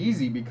fairly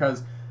easy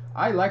because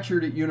I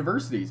lectured at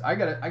universities. I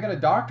got a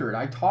doctorate.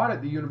 I taught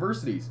at the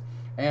universities.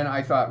 And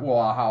I thought,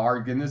 well, how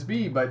hard can this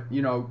be? But,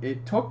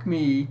 it took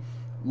me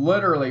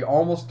literally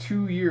almost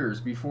 2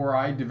 years before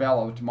I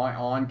developed my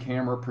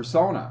on-camera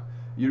persona.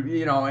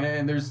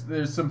 And there's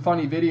some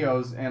funny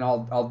videos, and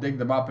I'll dig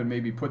them up and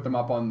maybe put them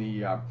up on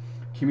the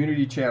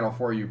community channel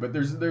for you. But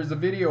there's a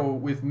video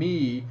with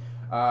me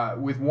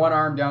with one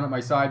arm down at my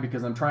side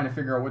because I'm trying to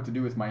figure out what to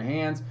do with my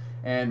hands.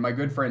 And my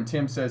good friend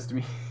Tim says to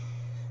me,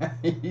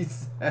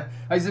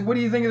 I said, "What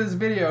do you think of this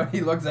video?" And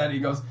he looks at it, he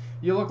goes,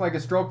 "You look like a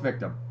stroke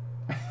victim."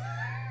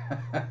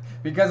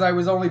 Because I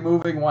was only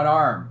moving one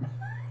arm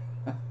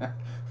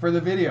for the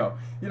video.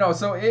 You know,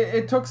 so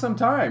it took some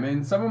time,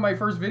 and some of my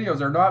first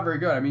videos are not very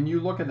good. I mean, you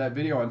look at that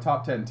video on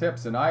top 10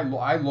 tips, and I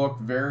look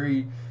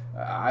very,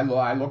 I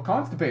look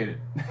constipated.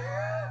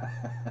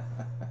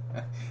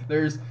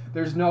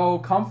 There's no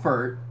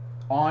comfort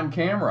on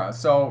camera.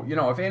 So, you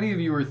know, if any of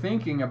you are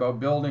thinking about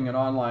building an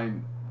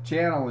online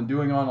channel and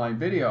doing online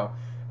video,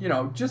 you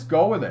know, just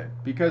go with it,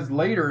 because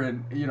later,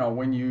 and you know,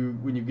 when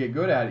you get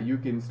good at it, you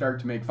can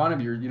start to make fun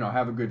of your, you know,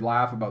 have a good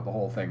laugh about the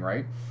whole thing,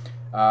 right?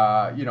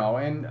 You know,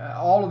 and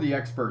all of the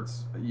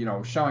experts, you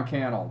know, Sean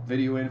Cannell,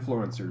 video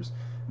influencers,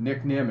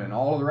 Nick Nimmin,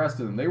 all of the rest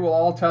of them, they will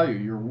all tell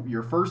you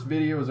your first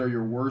videos are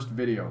your worst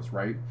videos,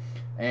 right?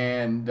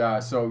 And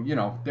so, you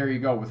know, there you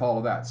go with all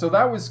of that. So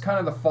that was kind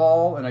of the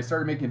fall, and I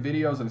started making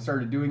videos, and I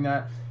started doing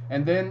that.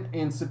 And then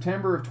in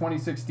September of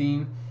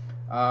 2016,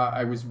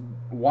 I was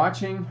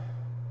watching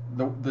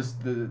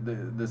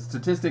the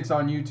statistics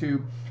on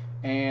YouTube,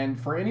 and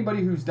for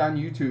anybody who's done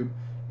YouTube,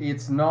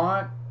 it's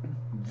not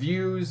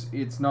views,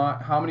 it's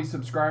not how many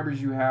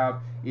subscribers you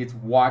have, it's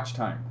watch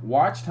time.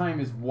 Watch time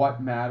is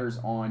what matters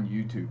on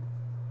YouTube.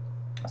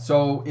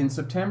 So in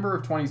September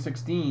of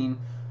 2016,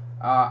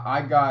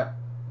 I got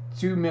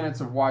 2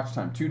 minutes of watch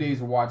time, 2 days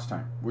of watch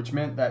time, which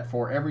meant that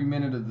for every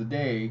minute of the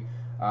day,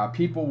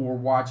 people were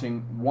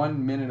watching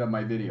 1 minute of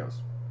my videos.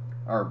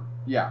 Or,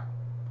 yeah.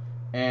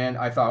 And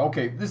I thought,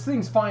 okay, this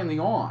thing's finally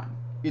on.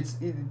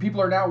 People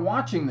are now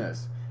watching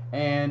this.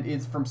 And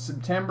it's from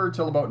September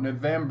till about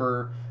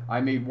November,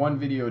 I made 1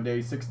 video a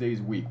day, 6 days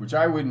a week, which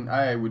I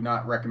would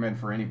not recommend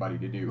for anybody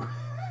to do.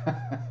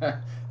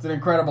 It's an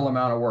incredible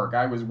amount of work.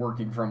 I was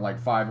working from like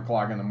 5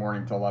 o'clock in the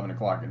morning till 11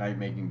 o'clock at night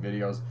making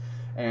videos.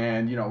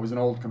 And, you know, it was an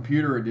old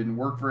computer. It didn't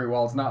work very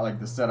well. It's not like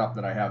the setup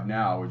that I have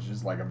now, which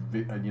is like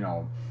you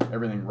know,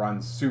 everything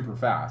runs super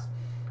fast.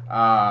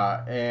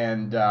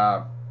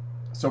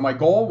 So my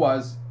goal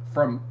was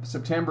from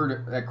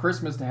September at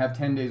Christmas to have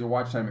 10 days of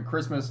watch time at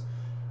Christmas.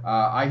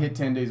 I hit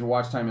 10 days of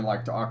watch time in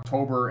like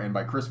October, and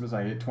by Christmas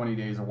I hit 20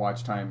 days of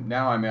watch time.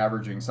 Now I'm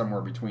averaging somewhere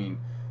between,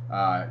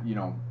 you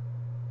know,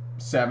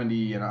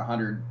 70 and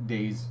 100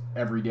 days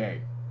every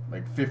day,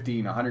 like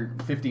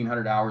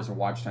 1,500 hours of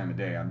watch time a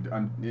day.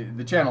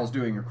 The channel is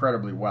doing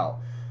incredibly well,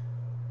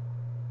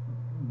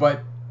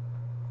 but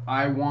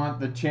I want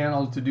the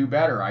channel to do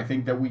better. I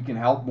think that we can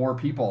help more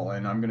people,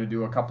 and I'm going to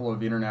do a couple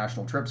of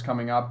international trips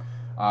coming up.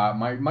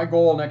 My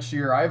goal next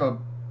year, I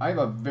have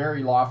a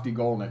very lofty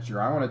goal next year.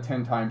 I want to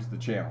 10 times the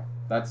channel.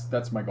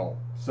 That's my goal.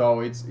 So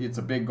it's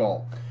a big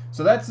goal.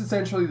 So that's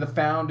essentially the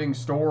founding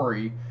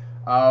story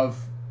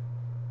of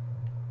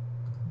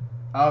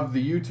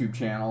the YouTube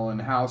channel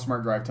and how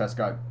Smart Drive Test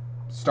got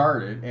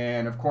started.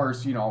 And of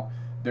course, you know,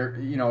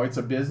 it's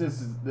a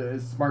business.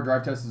 Smart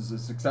Drive Test is a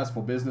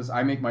successful business.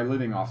 I make my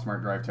living off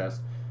Smart Drive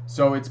Test,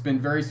 so it's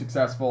been very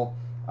successful.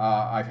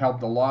 I've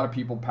helped a lot of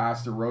people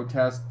pass their road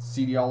test,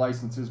 CDL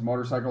licenses,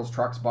 motorcycles,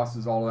 trucks,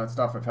 buses, all of that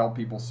stuff. I've helped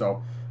people,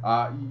 so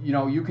you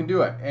know, you can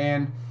do it.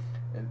 And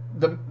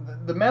the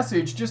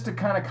message, just to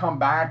kind of come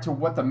back to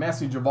what the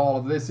message of all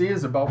of this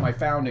is about my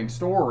founding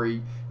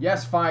story.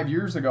 Yes, 5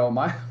 years ago,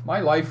 my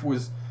life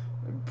was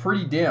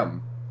pretty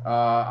dim.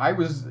 I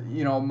was,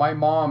 you know, my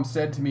mom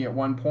said to me at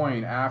one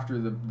point after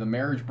the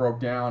marriage broke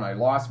down, I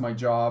lost my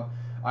job.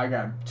 I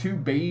got 2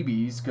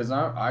 babies because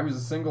I was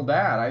a single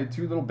dad. I had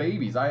 2 little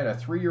babies. I had a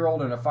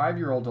 3-year-old and a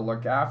 5-year-old to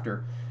look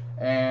after.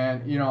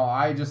 And, you know,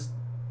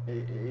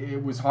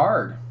 it was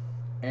hard.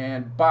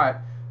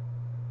 But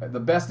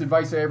the best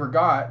advice I ever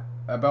got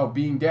about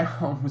being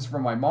down was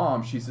from my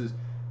mom. She says,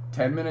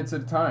 10 minutes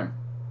at a time.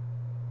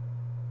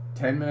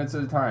 10 minutes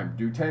at a time.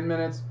 Do 10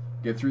 minutes,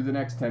 get through the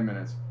next 10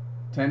 minutes.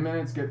 10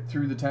 minutes, get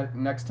through the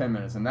next 10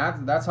 minutes. And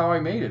that's how I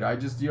made it. I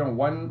just, you know,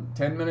 1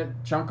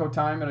 10-minute chunk of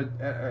time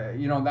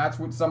you know, that's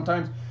what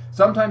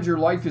sometimes your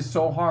life is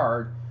so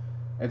hard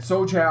and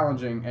so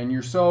challenging, and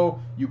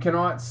you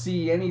cannot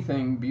see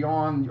anything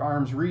beyond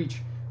arm's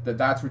reach,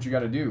 that's what you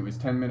got to do is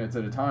 10 minutes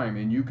at a time,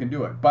 and you can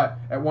do it. But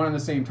at one and the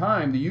same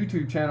time, the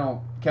YouTube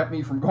channel kept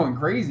me from going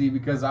crazy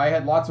because I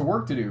had lots of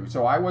work to do.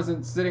 So I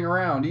wasn't sitting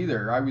around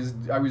either. I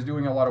was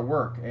doing a lot of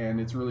work, and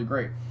it's really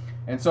great.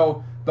 And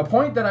so the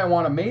point that I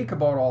want to make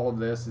about all of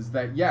this is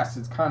that, yes,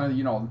 it's kind of,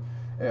 you know,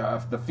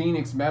 the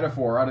phoenix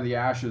metaphor, out of the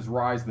ashes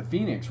rise the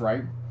phoenix,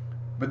 right?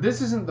 But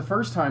this isn't the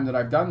first time that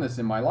I've done this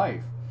in my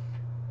life.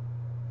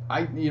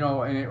 I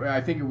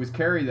think it was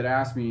Carrie that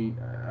asked me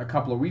a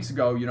couple of weeks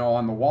ago, you know,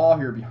 on the wall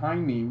here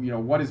behind me, you know,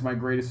 what is my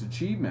greatest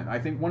achievement? I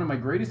think one of my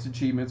greatest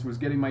achievements was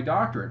getting my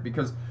doctorate,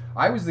 because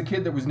I was the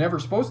kid that was never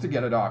supposed to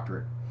get a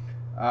doctorate.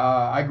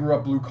 I grew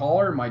up blue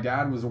collar. My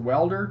dad was a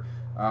welder.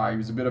 He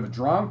was a bit of a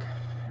drunk.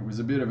 He was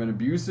a bit of an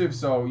abusive.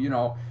 So, you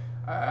know,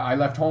 I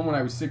left home when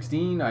I was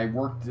 16. I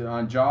worked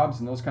on jobs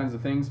and those kinds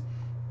of things.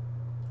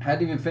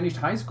 hadn't even finished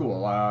high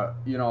school.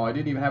 You know, I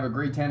didn't even have a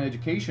grade 10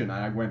 education.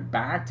 I went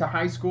back to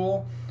high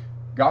school,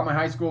 got my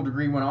high school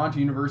degree, went on to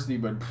university,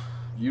 but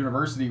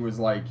university was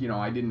like, you know,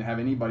 I didn't have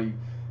anybody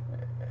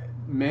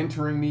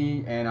mentoring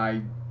me, and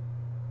I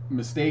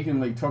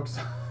mistakenly took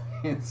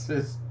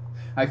sciences.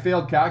 I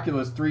failed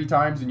calculus 3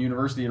 times in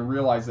university and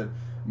realized that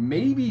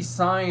maybe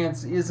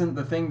science isn't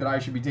the thing that I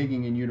should be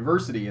taking in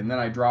university. And then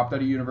I dropped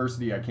out of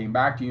university. I came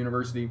back to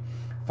university,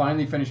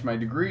 finally finished my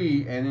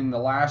degree, and in the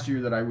last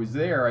year that I was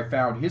there, I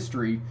found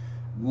history,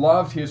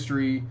 loved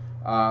history,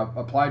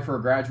 applied for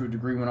a graduate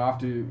degree, went off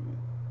to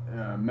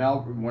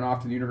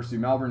the University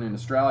of Melbourne in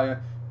Australia,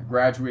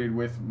 graduated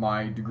with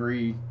my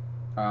degree,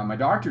 my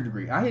doctorate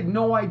degree. I had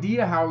no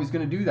idea how I was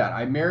going to do that.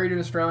 I married an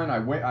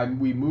Australian.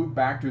 We moved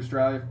back to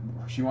Australia.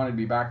 She wanted to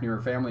be back near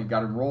her family.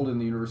 Got enrolled in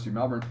the University of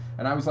Melbourne,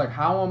 and I was like,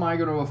 how am I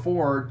going to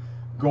afford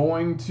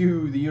going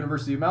to the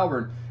University of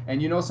Melbourne? And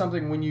you know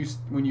something, when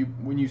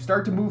you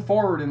start to move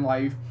forward in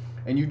life,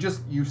 and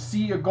you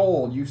see a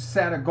goal, you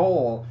set a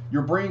goal,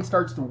 your brain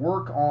starts to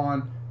work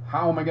on,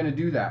 how am I going to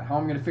do that? How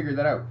am I going to figure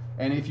that out?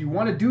 And if you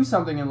want to do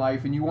something in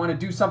life, and you want to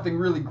do something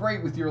really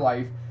great with your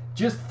life,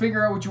 just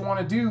figure out what you want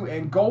to do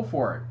and go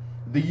for it.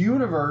 The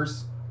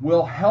universe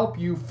will help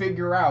you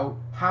figure out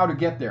how to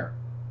get there.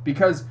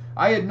 Because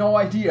I had no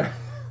idea.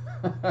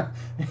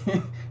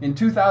 In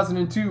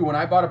 2002, when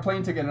I bought a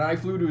plane ticket and I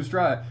flew to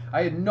Australia,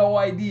 I had no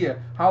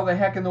idea how the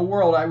heck in the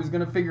world I was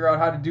going to figure out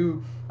how to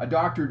do a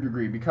doctorate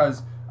degree.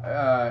 Because,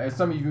 as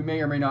some of you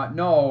may or may not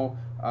know,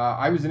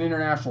 I was an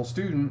international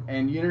student,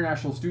 and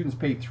international students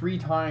pay 3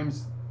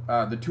 times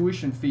the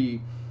tuition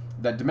fee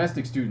that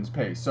domestic students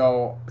pay.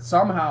 So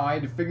somehow I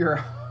had to figure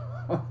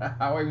out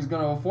how I was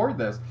going to afford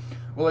this.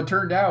 Well, it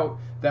turned out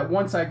that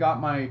once I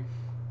got my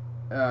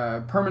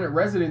permanent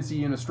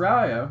residency in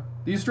Australia,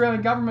 the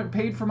Australian government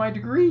paid for my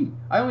degree.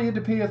 I only had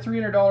to pay a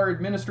 $300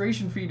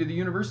 administration fee to the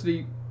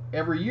university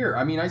every year.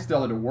 I mean, I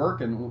still had to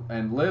work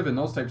and live and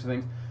those types of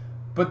things,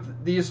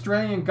 but the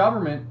Australian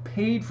government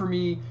paid for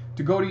me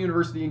to go to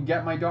university and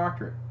get my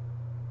doctorate.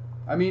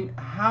 I mean,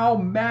 how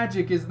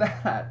magic is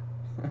that?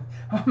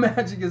 How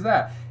magic is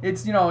that?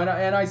 It's, you know, and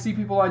I see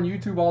people on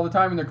YouTube all the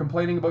time, and they're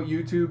complaining about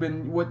YouTube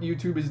and what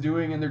YouTube is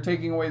doing, and they're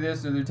taking away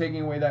this or they're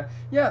taking away that.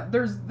 Yeah,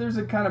 there's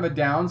a kind of a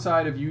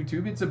downside of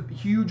YouTube. It's a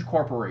huge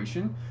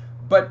corporation,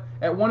 but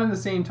at one and the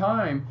same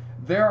time,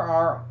 there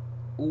are,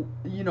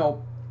 you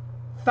know,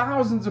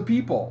 thousands of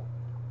people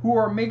who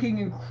are making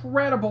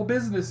incredible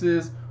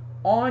businesses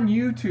on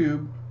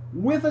YouTube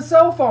with a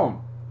cell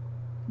phone.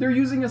 They're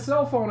using a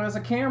cell phone as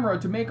a camera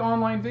to make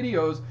online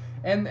videos,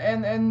 and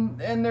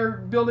they're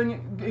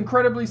building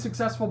incredibly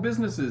successful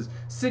businesses,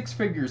 6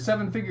 figures,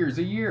 7 figures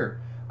a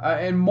year,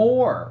 and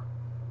more.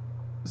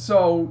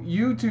 So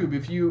YouTube,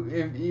 if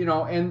you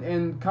know,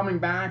 and coming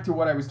back to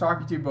what I was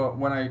talking to you about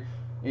when I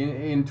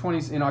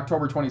in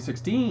October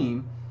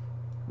 2016,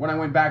 when I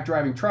went back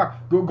driving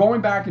truck, going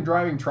back and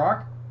driving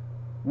truck,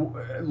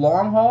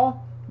 long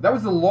haul. That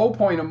was the low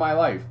point of my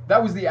life.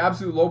 That was the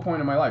absolute low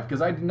point of my life,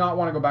 because I did not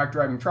want to go back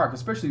driving truck,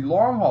 especially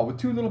long haul with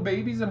 2 little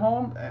babies at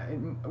home.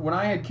 When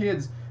I had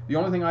kids, the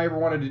only thing I ever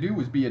wanted to do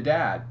was be a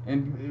dad,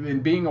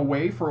 and being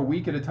away for a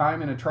week at a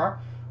time in a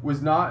truck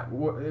was not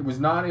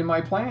in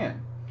my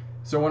plan.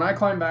 So when I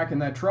climbed back in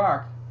that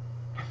truck,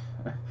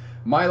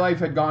 my life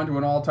had gone to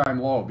an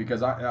all-time low,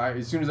 because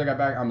as soon as I got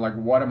back, I'm like,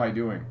 what am I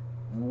doing?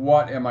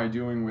 What am I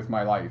doing with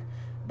my life?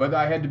 But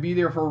I had to be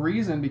there for a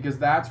reason, because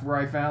that's where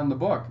I found the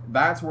book.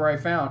 That's where I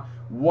found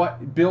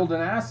build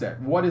an asset.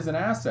 What is an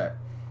asset?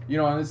 You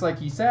know, and it's like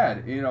he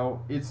said, you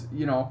know, it's,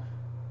 you know,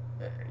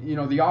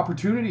 the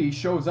opportunity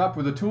shows up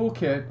with a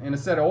toolkit and a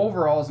set of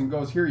overalls and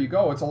goes, here you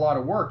go. It's a lot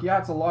of work. Yeah,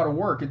 it's a lot of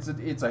work. It's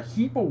a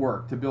heap of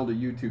work to build a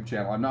YouTube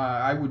channel.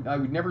 I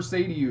would never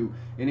say to you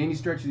in any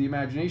stretch of the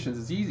imagination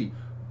it's easy.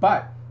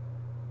 But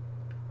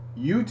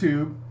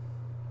YouTube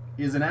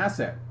is an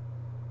asset.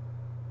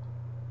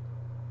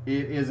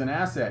 It is an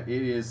asset.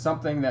 It is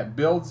something that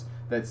builds,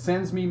 that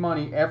sends me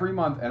money every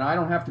month, and I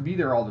don't have to be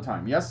there all the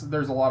time. Yes,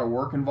 there's a lot of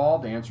work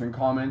involved, answering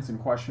comments and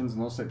questions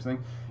and those types of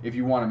things, if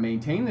you want to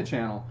maintain the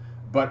channel.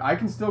 But I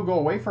can still go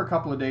away for a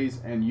couple of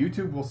days, and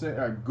YouTube will say,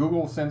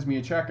 Google sends me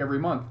a check every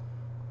month.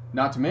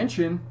 Not to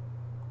mention,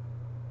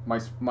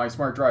 my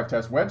Smart Drive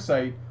Test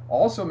website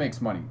also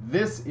makes money.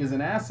 This is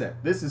an asset.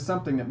 This is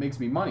something that makes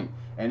me money.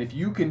 And if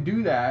you can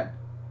do that,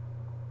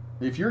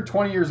 if you're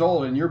 20 years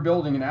old and you're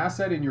building an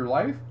asset in your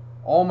life,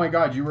 oh my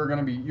God, you're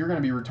going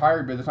to be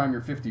retired by the time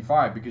you're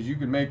 55, because you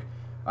can make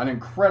an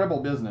incredible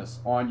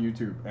business on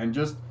YouTube. And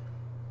just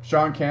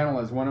Sean Cannell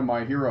is one of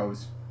my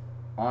heroes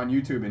on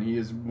YouTube, and he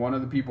is one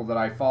of the people that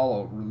I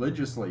follow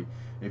religiously.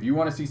 If you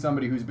want to see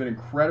somebody who's been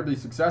incredibly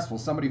successful,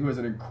 somebody who has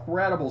an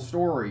incredible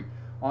story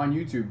on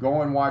YouTube,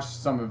 go and watch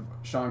some of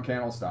Sean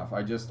Cannell stuff.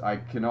 I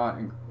cannot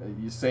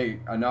say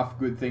enough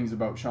good things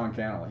about Sean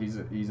Cannell. He's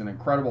an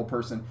incredible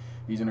person.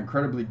 He's an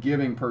incredibly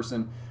giving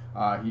person.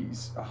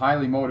 He's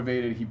highly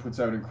motivated. He puts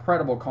out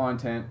incredible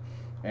content,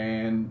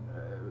 and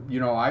you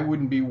know, I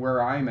wouldn't be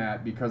where I'm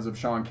at because of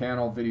Sean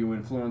Cannell, video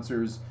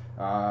influencers,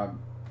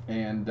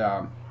 and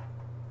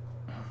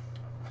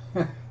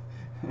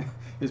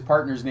his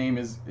partner's name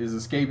is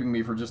escaping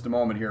me for just a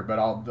moment here, but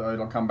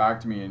it'll come back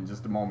to me in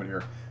just a moment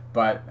here.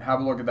 But have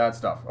a look at that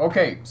stuff.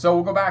 Okay, so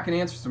we'll go back and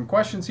answer some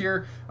questions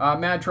here.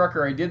 Mad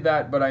Trucker, I did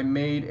that, but I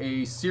made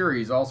a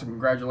series. Also,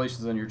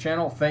 congratulations on your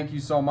channel. Thank you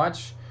so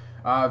much.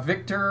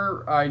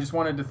 Victor, I just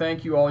wanted to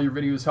thank you. All your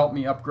videos helped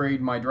me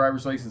upgrade my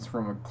driver's license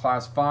from a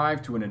Class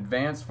 5 to an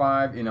Advanced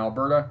 5 in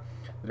Alberta.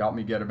 It helped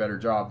me get a better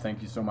job.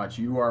 Thank you so much.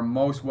 You are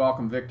most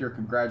welcome, Victor.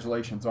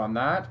 Congratulations on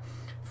that.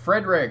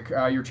 Frederick,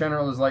 your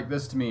channel is like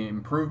this to me.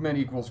 Improvement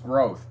equals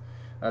growth.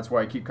 That's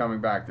why I keep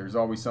coming back. There's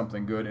always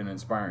something good and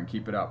inspiring.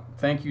 Keep it up.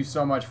 Thank you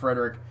so much,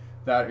 Frederick.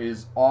 That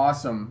is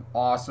awesome,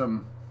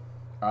 awesome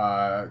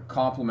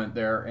compliment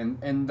there.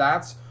 And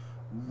that's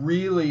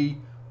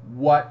really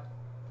what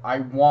I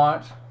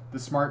want the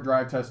Smart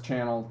Drive Test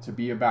channel to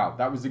be about.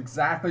 That was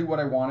exactly what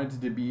I wanted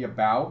it to be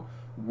about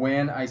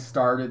when I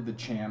started the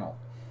channel.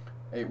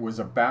 It was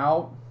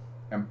about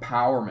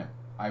empowerment.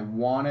 I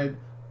wanted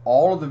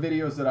all of the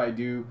videos that I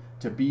do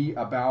to be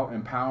about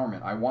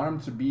empowerment. I want them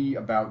to be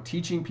about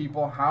teaching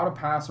people how to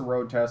pass a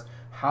road test,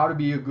 how to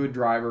be a good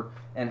driver,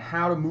 and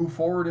how to move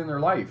forward in their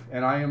life.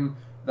 And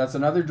that's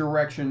another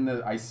direction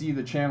that I see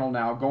the channel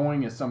now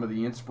going, is some of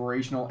the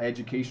inspirational,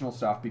 educational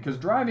stuff, because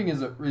driving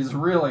is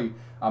really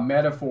a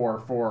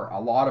metaphor for a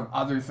lot of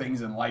other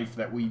things in life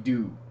that we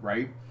do,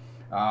 right?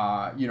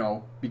 You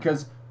know,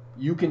 because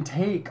you can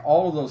take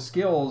all of those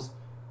skills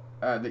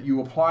that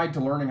you applied to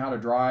learning how to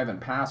drive and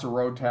pass a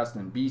road test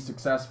and be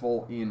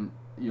successful in,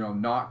 you know,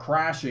 not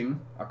crashing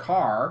a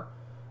car,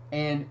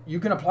 and you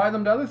can apply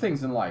them to other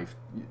things in life.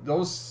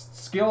 Those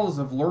skills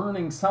of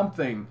learning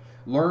something,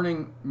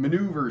 learning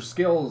maneuvers,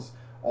 skills,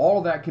 all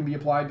of that can be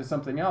applied to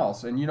something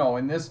else. And, you know,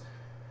 in this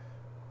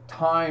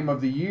time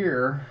of the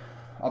year,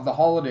 of the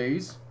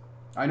holidays,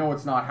 I know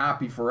it's not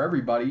happy for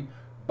everybody,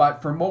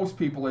 but for most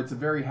people, it's a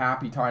very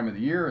happy time of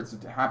the year. It's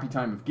a happy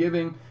time of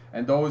giving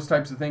and those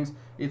types of things.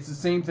 It's the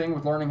same thing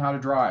with learning how to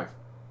drive.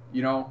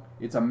 You know,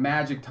 it's a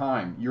magic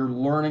time. You're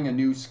learning a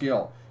new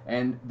skill.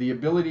 And the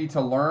ability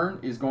to learn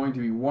is going to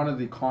be one of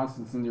the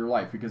constants in your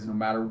life, because no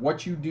matter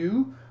what you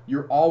do,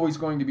 you're always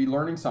going to be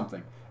learning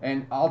something.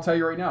 And I'll tell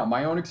you right now,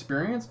 my own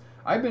experience,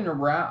 I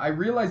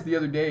realized the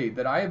other day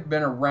that I have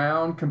been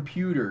around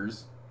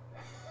computers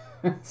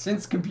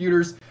since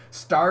computers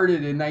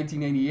started in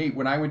 1988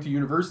 when I went to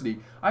university.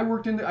 I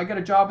got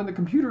a job in the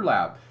computer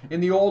lab in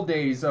the old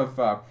days of,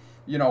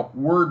 you know,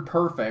 Word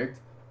Perfect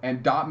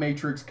and dot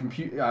matrix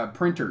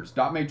printers,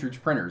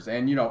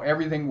 and, you know,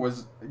 everything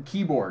was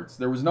keyboards.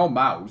 There was no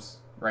mouse,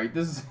 right?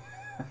 This is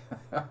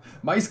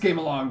mice came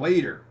along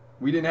later.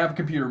 We didn't have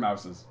computer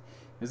mouses.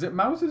 Is it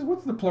mouses?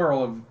 What's the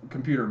plural of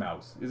computer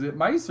mouse? Is it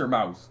mice or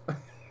mouse?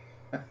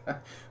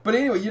 But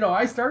anyway, you know,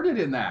 I started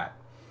in that.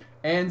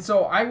 And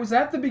so I was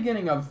at the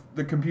beginning of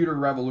the computer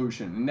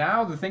revolution.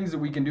 Now the things that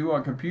we can do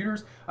on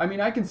computers, I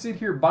mean, I can sit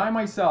here by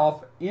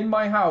myself in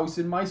my house,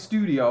 in my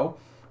studio,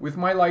 with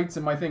my lights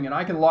and my thing, and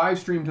I can live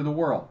stream to the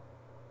world.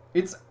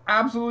 It's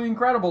absolutely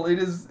incredible. It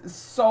is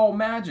so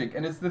magic.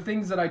 And it's the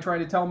things that I try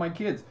to tell my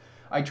kids.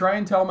 I try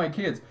and tell my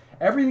kids,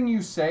 everything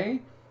you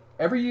say,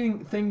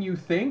 everything you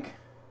think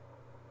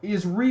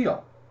is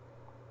real.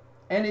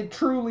 And it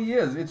truly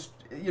is. It's,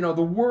 you know,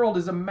 the world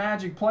is a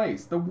magic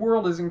place. The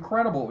world is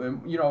incredible. And,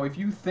 you know, if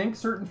you think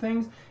certain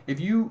things, if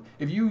you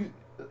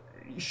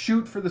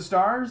shoot for the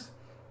stars,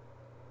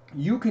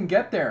 you can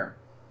get there.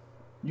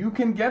 You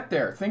can get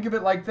there. Think of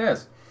it like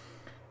this.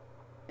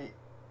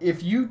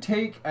 If you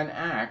take an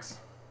axe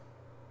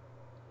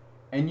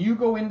and you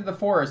go into the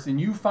forest and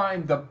you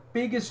find the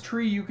biggest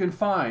tree you can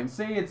find,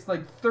 say it's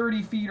like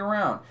 30 feet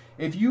around,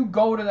 if you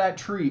go to that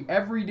tree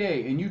every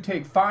day and you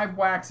take 5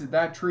 whacks at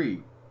that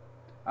tree,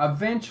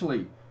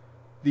 eventually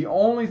the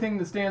only thing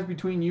that stands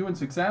between you and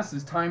success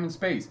is time and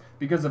space,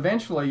 because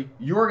eventually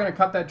you're going to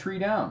cut that tree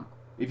down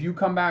if you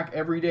come back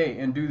every day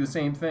and do the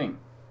same thing.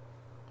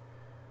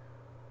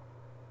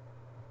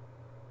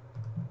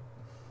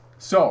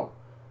 So,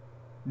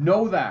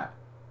 know that.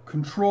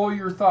 Control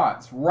your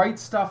thoughts. Write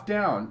stuff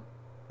down.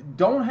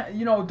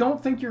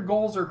 Don't think your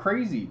goals are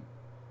crazy,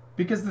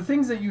 because the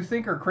things that you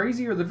think are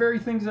crazy are the very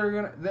things that are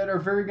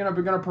going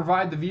to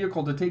provide the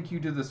vehicle to take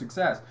you to the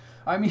success.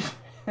 I mean,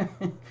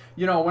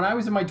 you know, when I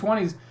was in my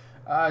 20s,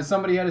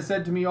 somebody had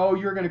said to me, "Oh,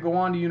 you're going to go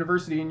on to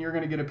university and you're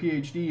going to get a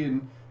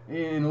PhD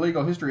in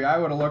legal history." I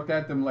would have looked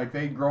at them like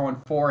they'd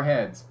grown 4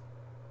 heads,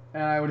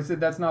 and I would have said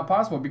that's not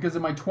possible, because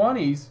in my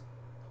 20s.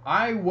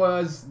 I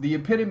was the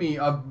epitome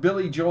of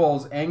Billy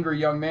Joel's angry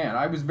young man.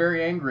 I was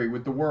very angry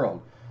with the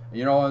world,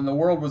 you know, and the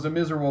world was a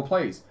miserable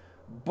place.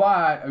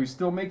 But I was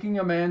still making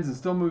amends and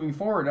still moving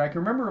forward. And I can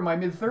remember in my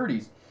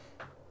mid-30s,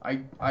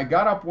 I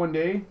got up one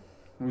day,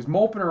 I was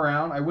moping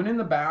around, I went in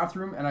the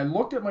bathroom, and I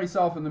looked at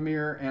myself in the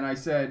mirror, and I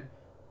said,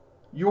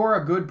 "You're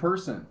a good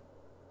person.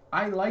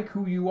 I like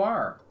who you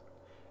are."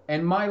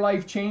 And my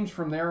life changed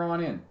from there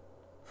on in.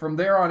 From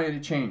there on in,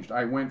 it changed.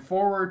 I went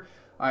forward.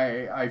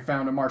 I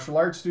found a martial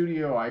arts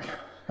studio. I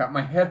got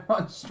my head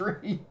on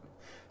straight.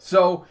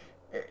 So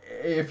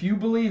if you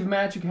believe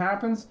magic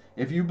happens,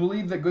 if you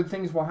believe that good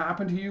things will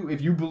happen to you, if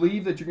you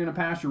believe that you're going to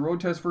pass your road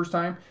test first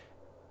time,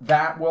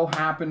 that will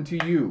happen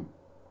to you.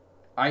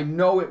 I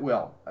know it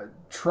will.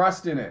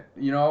 Trust in it.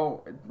 You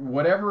know,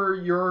 whatever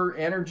your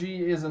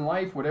energy is in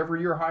life, whatever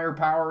your higher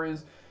power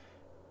is,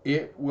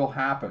 it will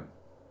happen.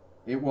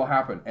 It will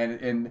happen.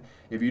 And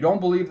if you don't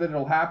believe that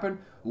it'll happen,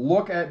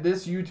 look at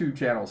this YouTube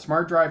channel,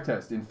 Smart Drive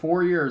Test. In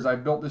 4 years,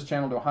 I've built this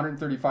channel to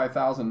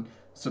 135,000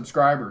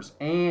 subscribers.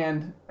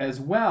 And as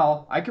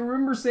well, I can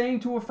remember saying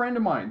to a friend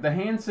of mine, the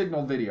hand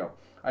signal video.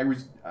 I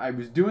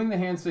was doing the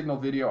hand signal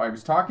video. I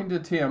was talking to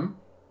Tim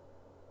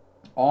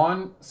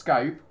on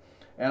Skype,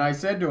 and I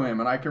said to him,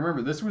 and I can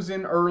remember, this was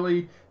in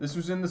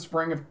the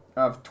spring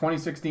of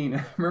 2016.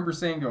 I remember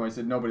saying to him, I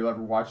said, nobody will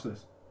ever watch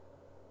this.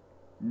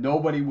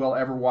 Nobody will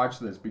ever watch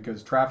this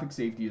because traffic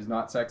safety is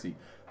not sexy.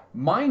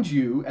 Mind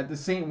you, at the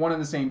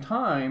same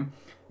time,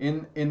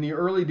 in the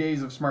early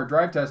days of Smart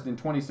Drive Test in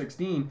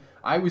 2016,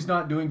 I was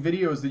not doing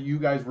videos that you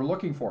guys were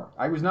looking for.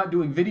 I was not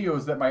doing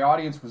videos that my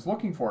audience was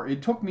looking for.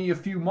 It took me a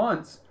few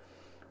months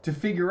to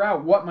figure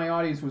out what my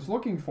audience was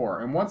looking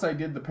for. And once I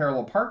did the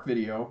parallel park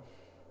video,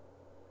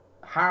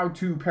 how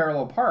to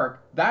parallel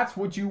park, that's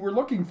what you were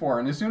looking for.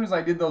 And as soon as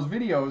I did those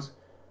videos,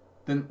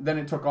 then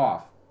it took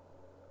off.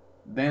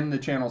 Then the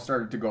channel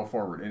started to go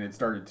forward, and it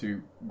started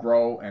to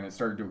grow, and it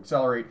started to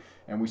accelerate,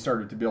 and we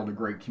started to build a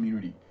great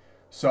community.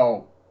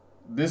 So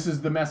this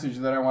is the message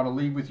that I want to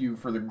leave with you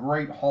for the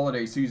great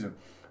holiday season.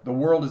 The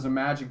world is a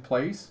magic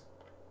place,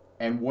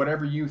 and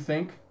whatever you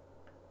think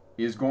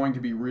is going to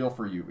be real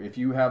for you. If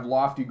you have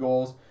lofty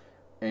goals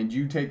and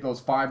you take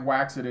those 5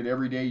 whacks at it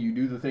every day, you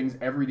do the things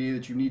every day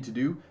that you need to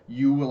do,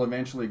 you will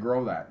eventually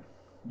grow that.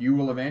 You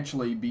will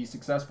eventually be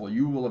successful.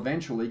 You will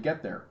eventually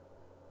get there.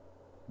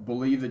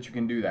 Believe that you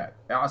can do that.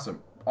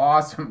 Awesome.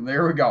 Awesome.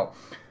 There we go.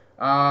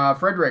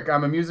 Frederick,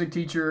 I'm a music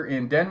teacher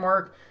in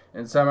Denmark,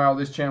 and somehow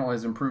this channel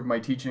has improved my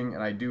teaching,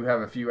 and I do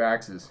have a few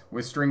axes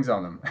with strings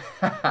on them.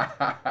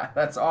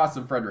 That's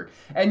awesome, Frederick.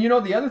 And you know,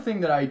 the other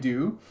thing that I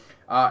do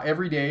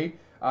every day,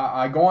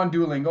 I go on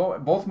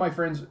Duolingo. Both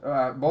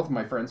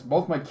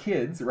my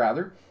kids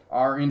rather,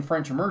 are in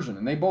French immersion,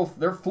 and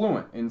they're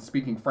fluent in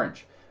speaking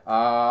French.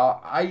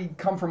 I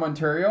come from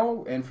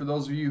Ontario, and for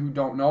those of you who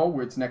don't know,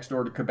 it's next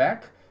door to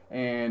Quebec.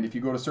 And if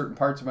you go to certain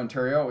parts of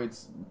Ontario,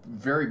 it's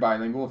very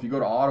bilingual. If you go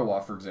to Ottawa,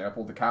 for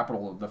example, the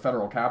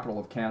federal capital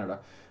of Canada,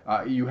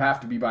 you have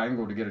to be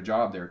bilingual to get a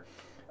job there.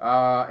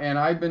 And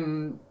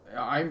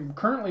I'm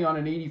currently on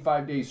an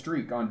 85-day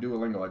streak on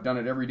Duolingo. I've done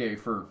it every day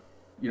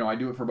I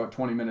do it for about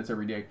 20 minutes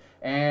every day.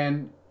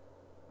 And,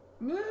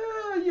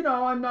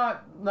 I'm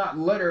not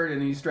literate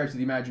in any stretch of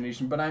the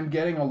imagination, but I'm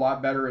getting a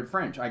lot better at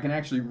French. I can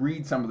actually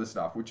read some of the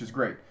stuff, which is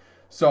great.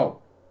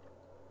 So,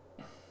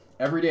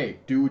 every day,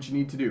 do what you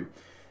need to do.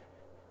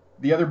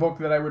 The other book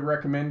that I would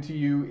recommend to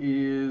you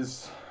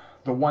is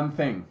The One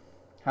Thing.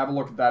 Have a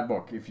look at that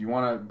book. If you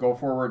want to go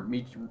forward,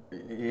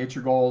 hit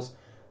your goals,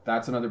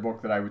 that's another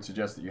book that I would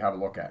suggest that you have a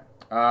look at.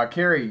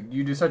 Carrie,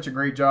 you do such a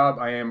great job.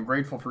 I am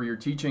grateful for your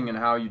teaching and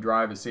how you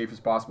drive as safe as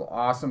possible.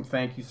 Awesome.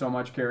 Thank you so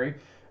much, Carrie.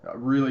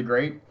 Really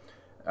great.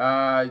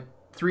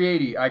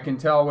 380, I can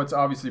tell what's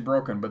obviously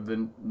broken, but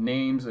the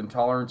names and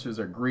tolerances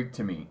are Greek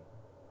to me.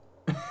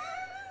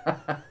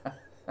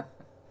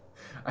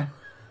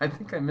 I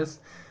think I missed...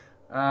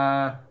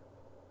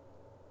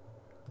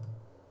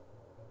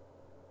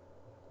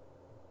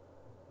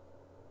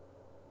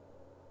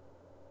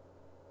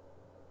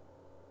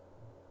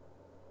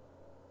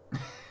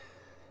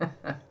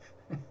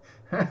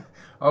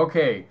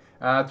 Okay,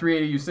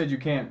 380, you said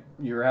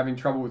you're having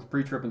trouble with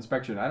pre-trip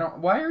inspection.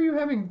 Why are you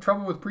having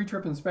trouble with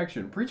pre-trip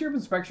inspection? Pre-trip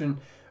inspection,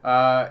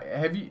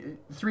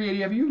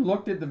 380, have you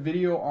looked at the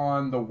video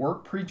on the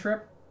work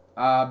pre-trip?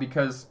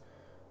 Because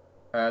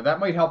that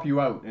might help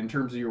you out in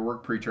terms of your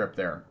work pre-trip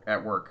there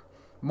at work.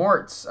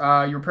 Mortz,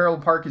 your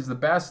parallel park is the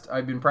best.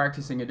 I've been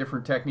practicing a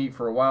different technique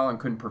for a while and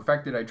couldn't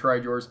perfect it. I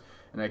tried yours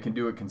and I can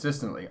do it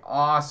consistently.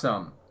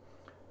 Awesome.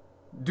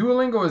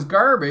 Duolingo is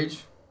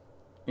garbage.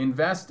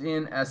 Invest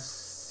in a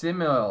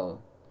simil.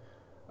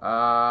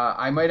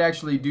 I might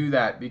actually do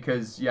that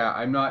because yeah,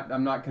 I'm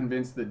not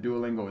convinced that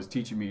Duolingo is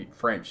teaching me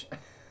French.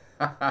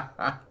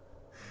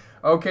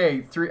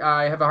 Okay,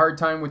 I have a hard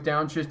time with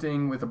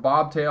downshifting with a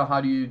bobtail.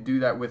 How do you do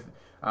that with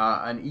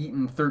an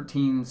Eaton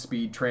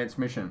 13-speed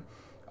transmission?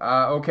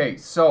 Okay,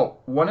 so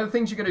one of the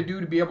things you got to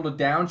do to be able to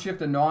downshift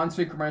a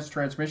non-synchronous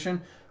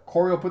transmission,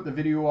 Corey will put the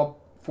video up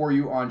for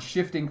you on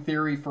shifting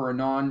theory for a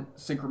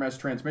non-synchronous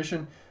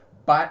transmission.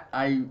 But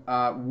I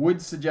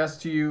would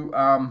suggest to you,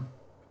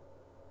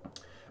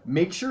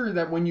 make sure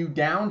that when you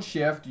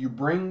downshift, you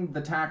bring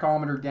the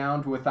tachometer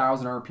down to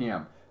 1,000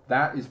 RPM.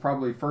 That is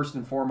probably first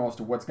and foremost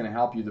of what's going to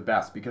help you the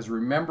best. Because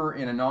remember,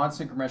 in a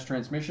non-synchronous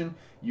transmission,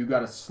 you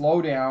got to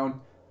slow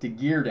down to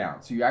gear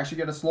down. So you actually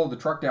got to slow the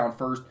truck down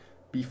first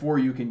before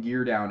you can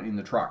gear down in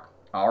the truck.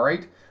 All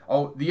right?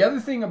 Oh, the other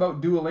thing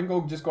about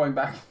Duolingo, just going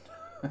back...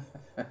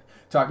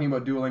 talking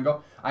about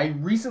Duolingo, I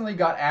recently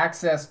got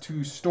access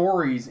to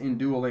stories in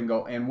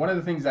Duolingo, and one of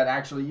the things that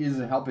actually is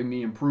helping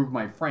me improve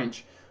my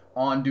French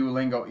on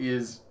Duolingo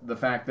is the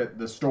fact that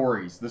the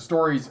stories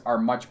are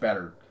much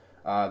better.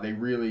 they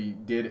really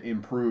did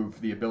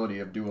improve the ability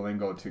of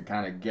Duolingo to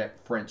kind of get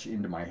French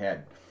into my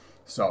head.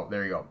 So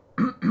there you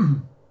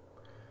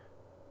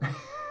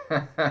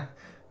go.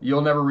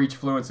 You'll never reach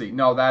fluency.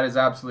 No, that is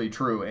absolutely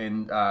true.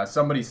 And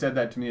somebody said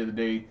that to me the other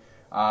day,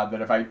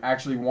 that if I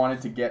actually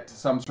wanted to get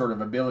some sort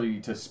of ability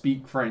to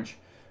speak French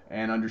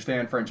and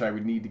understand French, I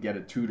would need to get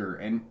a tutor.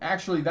 And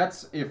actually,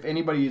 that's, if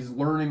anybody is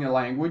learning a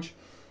language,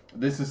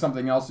 this is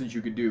something else that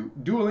you could do.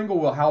 Duolingo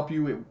will help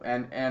you,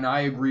 and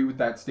I agree with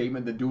that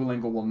statement that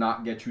Duolingo will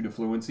not get you to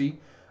fluency.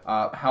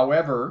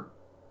 However,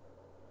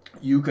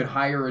 you could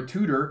hire a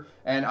tutor,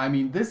 and I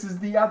mean, this is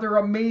the other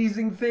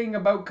amazing thing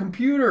about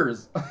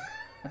computers.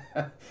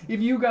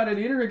 If you got an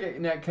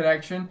internet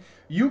connection,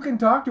 you can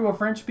talk to a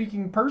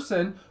French-speaking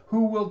person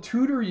who will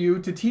tutor you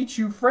to teach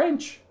you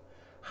French.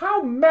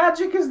 How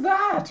magic is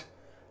that?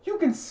 You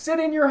can sit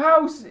in your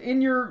house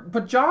in your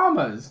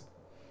pajamas,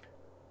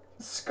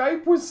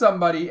 Skype with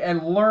somebody,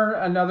 and learn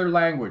another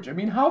language. I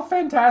mean, how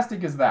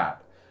fantastic is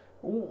that?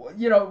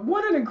 You know,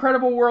 what an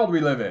incredible world we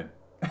live in.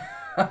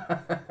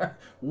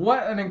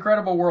 What an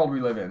incredible world we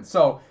live in.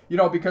 So, you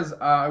know, because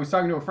I was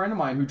talking to a friend of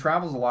mine who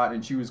travels a lot,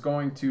 and she was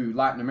going to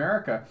Latin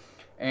America,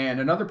 and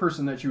another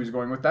person that she was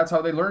going with, that's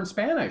how they learned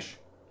Spanish.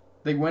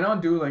 They went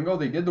on Duolingo,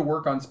 they did the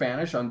work on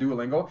Spanish on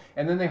Duolingo,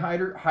 and then they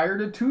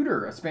hired a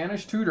tutor, a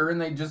Spanish tutor, and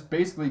they just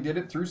basically did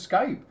it through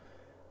Skype.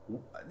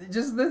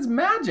 That's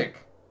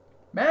magic.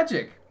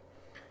 Magic.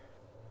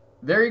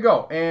 There you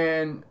go.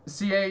 And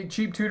CA,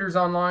 cheap tutors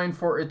online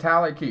for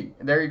Italiki.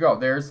 There you go.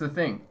 There's the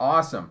thing.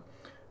 Awesome.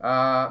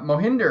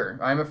 Mohinder,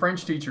 I'm a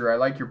French teacher. I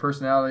like your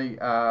personality.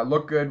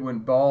 Look good when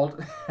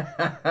bald.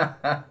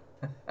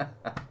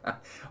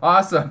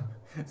 Awesome.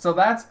 So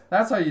that's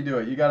how you do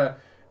it. You gotta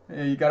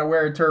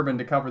wear a turban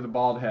to cover the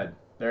bald head.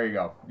 There you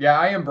go. Yeah,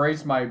 I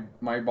embraced my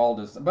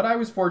baldness, but I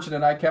was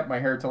fortunate. I kept my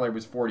hair till I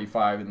was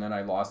 45, and then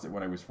I lost it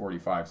when I was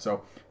 45.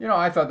 So, you know,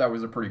 I thought that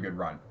was a pretty good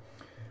run.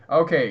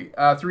 Okay,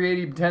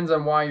 380 depends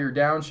on why you're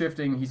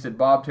downshifting. He said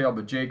bobtail,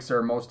 but jakes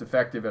are most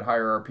effective at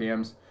higher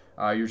RPMs.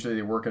 Usually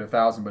they work at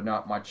 1,000, but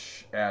not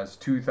much as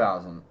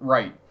 2,000.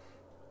 Right.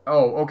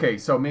 Oh, okay.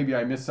 So maybe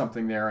I missed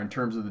something there in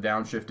terms of the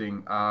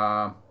downshifting.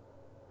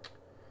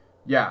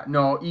 Yeah.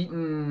 No,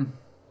 Eaton.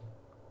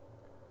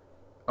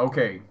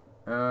 Okay.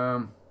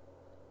 All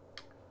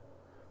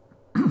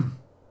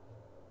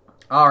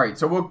right.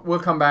 So we'll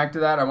come back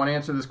to that. I want to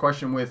answer this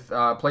question with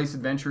Place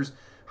Adventures.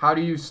 How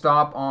do you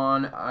stop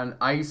on an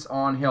ice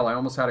on hill? I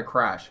almost had a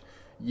crash.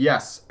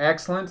 Yes.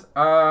 Excellent.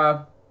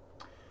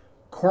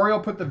 Corey will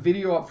put the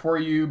video up for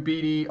you,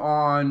 BD,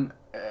 on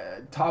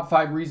top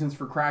 5 reasons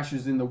for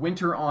crashes in the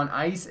winter on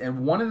ice.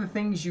 And one of the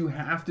things you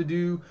have to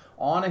do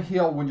on a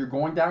hill when you're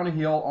going down a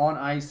hill on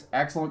ice,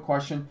 excellent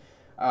question,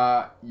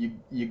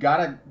 you got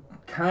to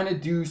kind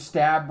of do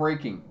stab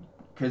braking.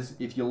 Because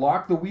if you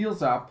lock the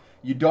wheels up,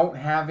 you don't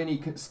have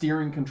any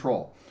steering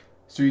control.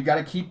 So you got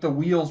to keep the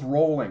wheels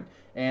rolling.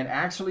 And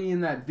actually in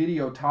that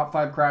video, top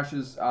 5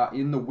 crashes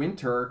in the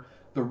winter,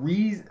 the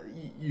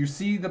reason you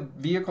see the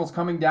vehicles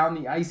coming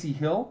down the icy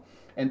hill,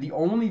 and the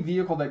only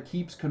vehicle that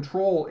keeps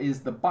control is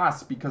the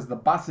bus, because the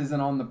bus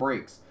isn't on the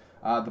brakes.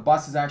 The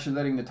bus is actually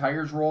letting the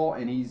tires roll,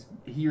 and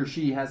he or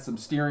she has some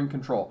steering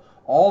control.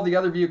 All the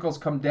other vehicles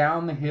come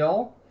down the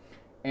hill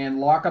and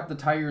lock up the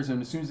tires, and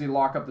as soon as they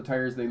lock up the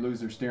tires, they lose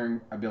their steering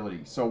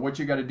ability. So what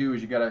you got to do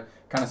is you got to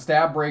kind of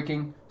stab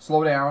braking,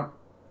 slow down,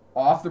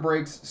 off the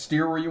brakes,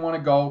 steer where you want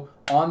to go,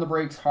 on the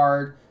brakes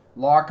hard,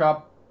 lock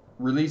up,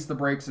 release the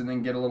brakes, and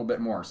then get a little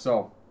bit more.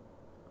 So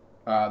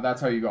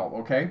that's how you go,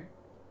 okay?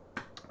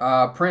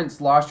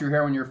 Prince, lost your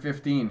hair when you're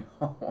 15.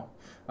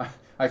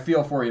 I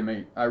feel for you,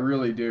 mate. I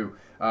really do.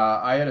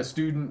 I had a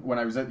student when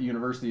I was at the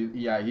university.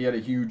 Yeah, he had a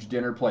huge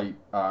dinner plate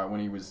when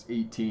he was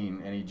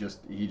 18, and he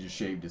just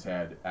shaved his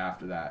head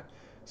after that.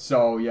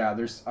 So yeah,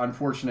 there's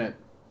unfortunate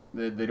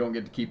that they don't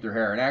get to keep their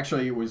hair. And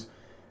actually, it was,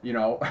 you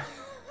know,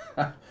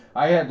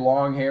 I had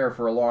long hair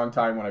for a long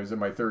time when I was in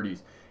my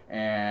 30s.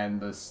 And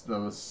the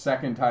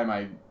second time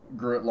I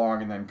grew it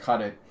long and then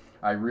cut it,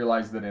 I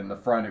realized that in the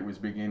front it was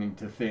beginning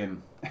to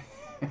thin.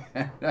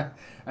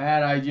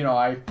 And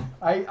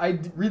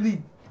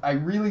I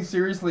really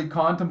seriously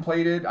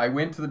contemplated. I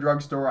went to the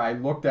drugstore, I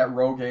looked at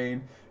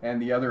Rogaine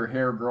and the other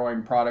hair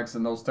growing products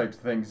and those types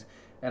of things,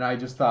 and I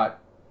just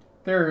thought,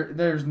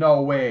 there's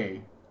no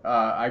way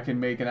I can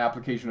make an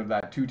application of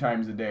that 2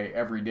 times a day,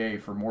 every day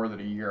for more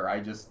than a year.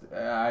 I'm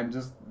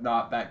just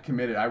not that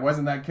committed. I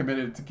wasn't that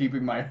committed to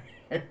keeping my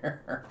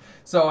hair.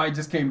 So I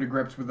just came to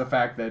grips with the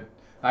fact that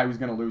I was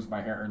going to lose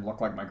my hair and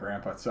look like my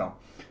grandpa. So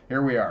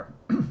here we are.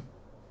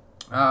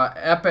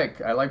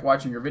 Epic. I like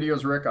watching your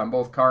videos, Rick, on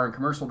both car and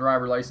commercial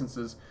driver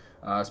licenses.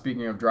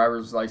 Speaking of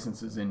driver's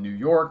licenses in New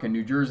York and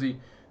New Jersey,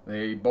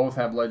 they both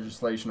have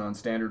legislation on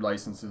standard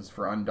licenses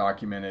for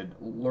undocumented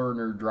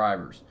learner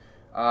drivers.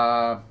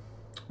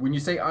 When you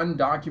say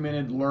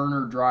undocumented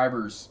learner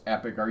drivers,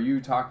 Epic, are you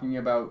talking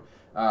about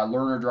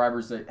learner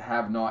drivers that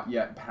have not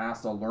yet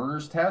passed a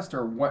learner's test,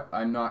 or what?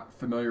 I'm not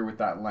familiar with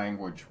that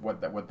language,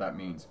 what that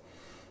means.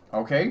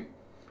 Okay,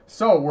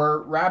 so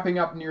we're wrapping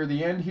up near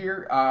the end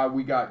here.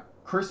 We got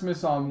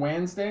Christmas on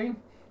Wednesday.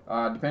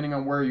 depending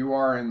on where you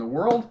are in the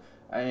world.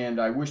 And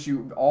I wish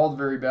you all the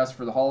very best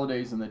for the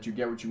holidays and that you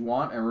get what you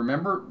want. And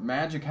remember,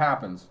 magic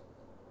happens.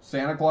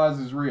 Santa Claus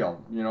is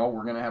real. You know,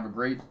 we're going to have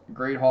a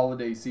great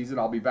holiday season.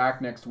 I'll be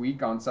back next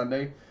week on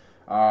Sunday.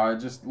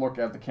 Just look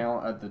at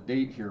the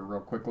date here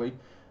real quickly.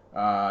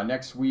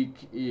 Next week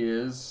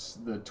is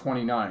the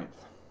 29th.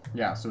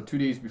 Yeah, so 2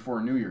 days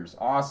before New Year's.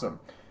 Awesome.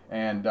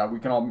 And we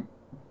can all,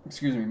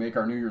 make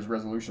our New Year's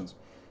resolutions.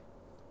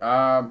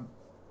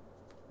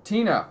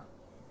 Tina,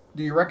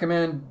 do you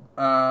recommend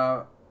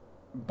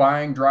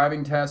buying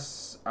driving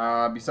tests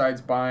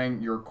besides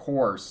buying your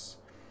course?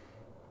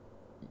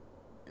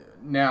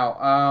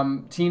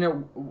 Now,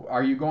 Tina,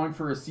 are you going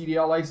for a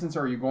CDL license,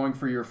 or are you going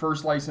for your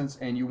first license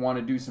and you want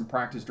to do some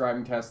practice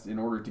driving tests in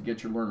order to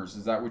get your learners?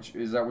 Is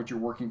that what you're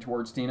working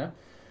towards, Tina?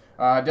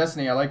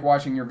 Destiny, I like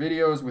watching your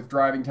videos with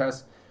driving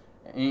tests,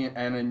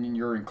 and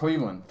you're in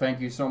Cleveland.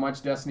 Thank you so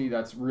much, Destiny.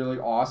 That's really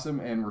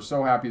awesome, and we're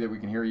so happy that we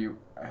can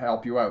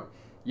help you out.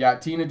 Yeah,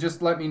 Tina,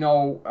 just let me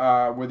know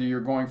whether you're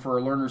going for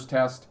a learner's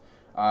test,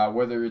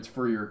 whether it's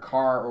for your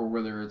car or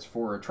whether it's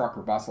for a truck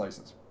or bus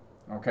license.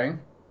 Okay?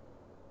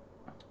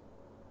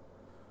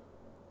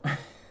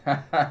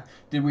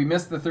 Did we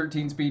miss the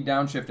 13-speed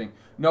downshifting?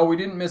 No, we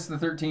didn't miss the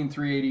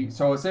 13-380.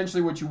 So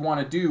essentially what you want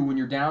to do when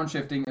you're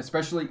downshifting,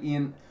 especially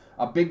in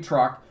a big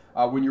truck,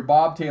 when you're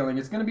bobtailing,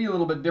 it's going to be a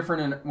little bit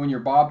different when you're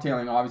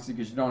bobtailing, obviously,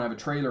 because you don't have a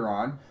trailer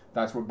on.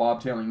 That's what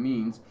bobtailing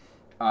means.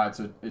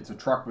 It's a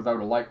truck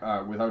without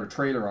a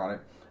trailer on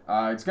it.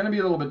 It's going to be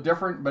a little bit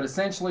different, but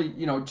essentially,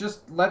 you know,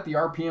 just let the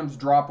RPMs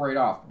drop right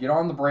off. Get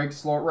on the brakes,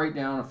 slow it right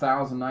down,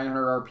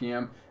 1,900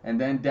 RPM,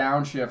 and then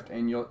downshift.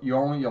 And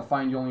you'll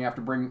find you only have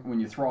to bring, when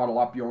you throttle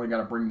up, you only got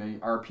to bring the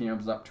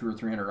RPMs up 200 or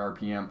 300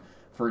 RPM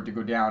for it to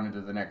go down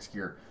into the next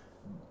gear.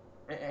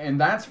 And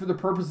that's for the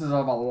purposes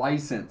of a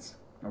license.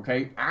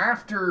 Okay,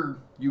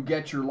 after you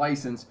get your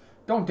license,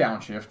 don't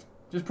downshift.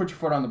 Just put your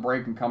foot on the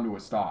brake and come to a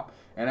stop.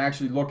 And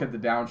actually look at the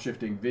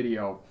downshifting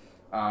video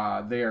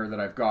there that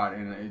I've got,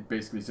 and it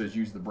basically says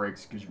use the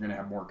brakes because you're going to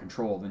have more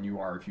control than you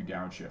are if you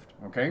downshift.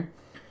 Okay,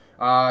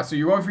 so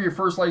you're going for your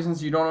first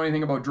license. You don't know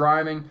anything about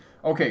driving.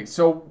 Okay,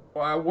 so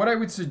what I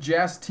would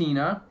suggest,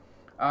 Tina,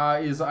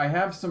 is I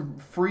have some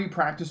free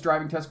practice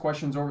driving test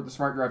questions over at the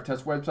Smart Drive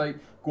Test website.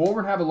 Go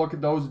over and have a look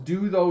at those.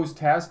 Do those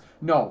tests.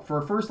 No, for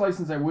a first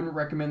license, I wouldn't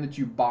recommend that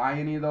you buy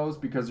any of those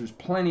because there's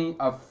plenty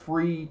of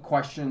free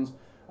questions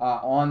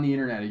on the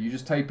internet. You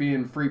just type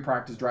in free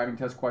practice driving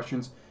test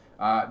questions.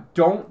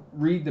 Don't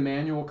read the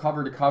manual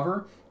cover to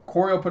cover.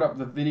 Corey will put up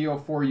the video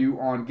for you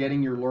on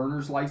getting your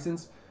learner's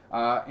license,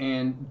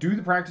 and do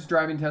the practice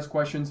driving test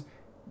questions.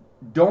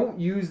 Don't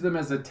use them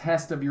as a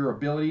test of your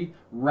ability.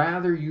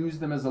 Rather, use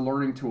them as a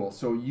learning tool.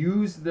 So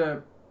use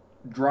the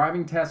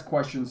driving test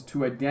questions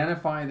to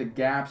identify the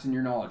gaps in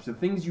your knowledge, the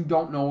things you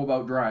don't know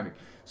about driving.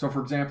 So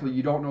for example,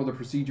 you don't know the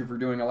procedure for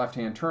doing a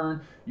left-hand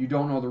turn, you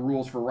don't know the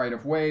rules for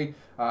right-of-way,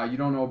 you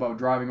don't know about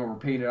driving over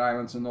painted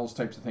islands and those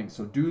types of things.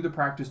 So do the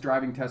practice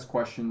driving test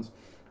questions,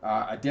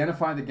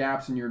 identify the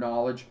gaps in your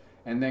knowledge,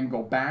 and then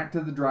go back to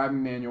the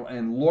driving manual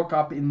and look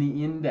up in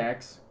the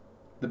index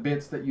the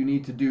bits that you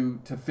need to do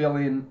to fill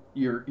in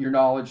your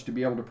knowledge to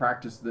be able to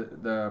practice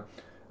the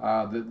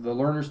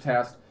learner's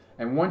test.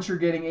 And once you're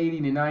getting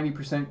 80 to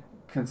 90%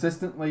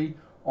 consistently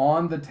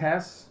on the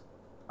tests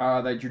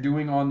that you're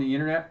doing on the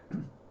internet,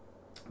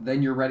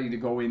 then you're ready to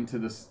go into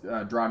this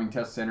driving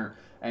test center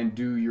and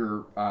do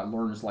your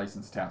learner's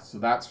license test. So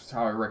that's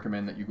how I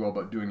recommend that you go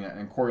about doing that.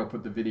 And Corey will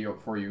put the video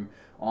for you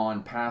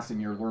on passing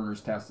your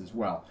learner's test as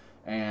well.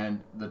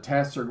 And the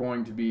tests are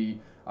going to be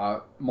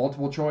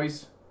multiple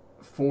choice,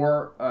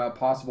 4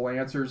 possible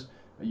answers.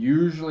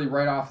 Usually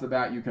right off the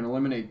bat you can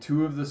eliminate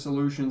 2 of the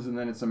solutions, and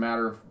then it's a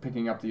matter of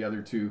picking up the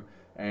other 2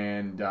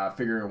 and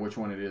figuring out which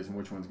one it is and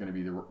which one's going to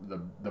be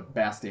the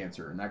best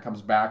answer. And that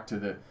comes back to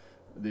the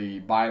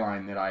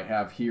byline that I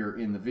have here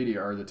in the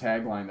video, or the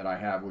tagline that I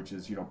have, which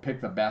is, you know,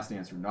 pick the best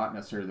answer, not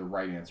necessarily the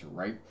right answer,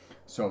 right?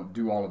 So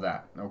do all of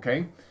that.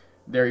 Okay,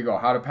 there you go.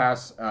 How to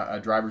pass a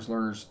driver's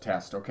learner's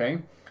test. Okay,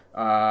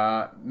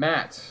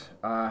 Matt,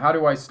 how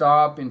do I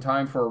stop in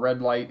time for a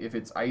red light if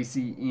it's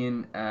icy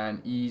in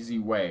an easy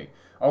way?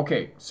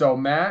 Okay, so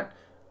Matt,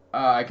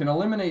 I can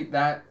eliminate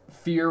that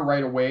fear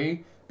right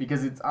away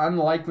because it's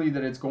unlikely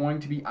that it's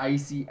going to be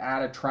icy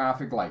at a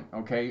traffic light.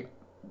 Okay,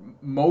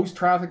 most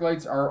traffic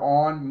lights are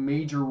on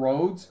major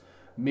roads.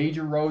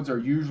 Major roads are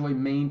usually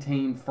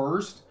maintained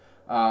first.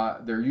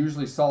 They're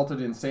usually salted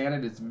and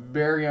sanded. It's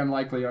very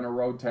unlikely on a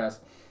road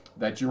test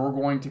that you're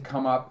going to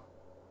come up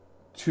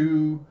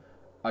to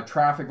a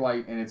traffic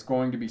light and it's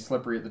going to be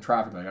slippery at the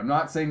traffic light. I'm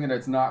not saying that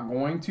it's not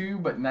going to,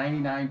 but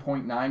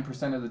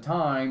 99.9% of the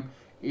time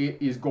it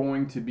is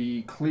going to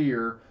be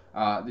clear.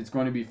 It's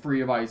going to be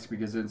free of ice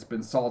because it's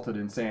been salted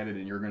and sanded,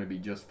 and you're going to be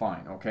just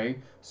fine. Okay,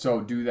 so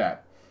do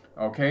that.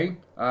 Okay,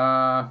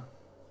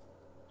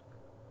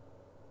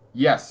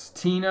 yes,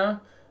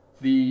 Tina,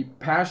 the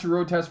Pass Your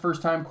Road Test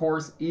First Time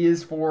course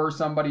is for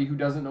somebody who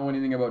doesn't know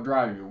anything about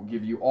driving. It will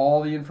give you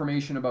all the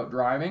information about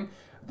driving.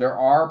 There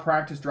are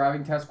practice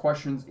driving test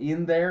questions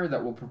in there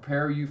that will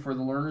prepare you for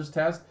the learner's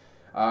test.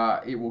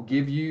 It will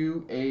give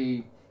you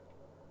a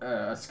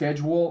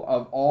schedule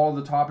of all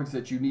the topics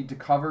that you need to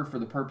cover for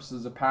the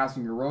purposes of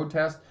passing your road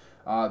test.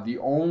 The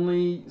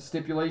only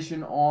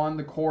stipulation on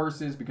the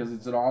course is, because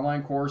it's an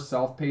online course,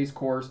 self-paced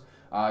course,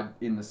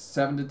 in the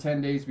 7 to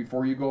 10 days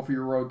before you go for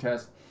your road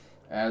test,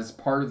 as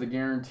part of the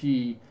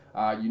guarantee,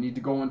 you need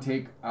to go and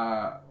take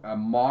a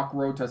mock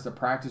road test, a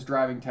practice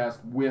driving test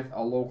with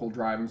a local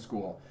driving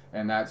school.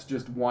 And that's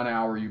just 1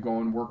 hour. You go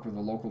and work with a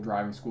local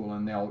driving school,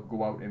 and they'll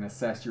go out and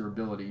assess your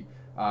ability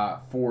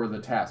for the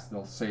test.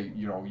 They'll say,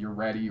 you know, you're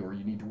ready, or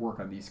you need to work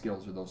on these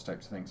skills, or those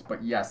types of things.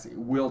 But yes, it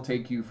will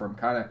take you from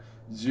kind of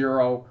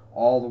zero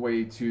all the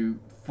way to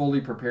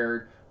fully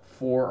prepared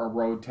for a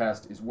road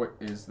test, is what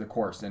is the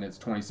course, and it's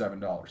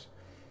 $27.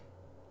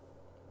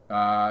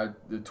 The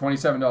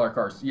 $27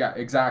 course. Yeah,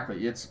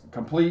 exactly. It's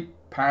complete.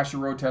 Pass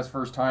your road test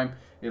first time.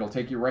 It'll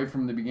take you right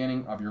from the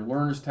beginning of your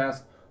learner's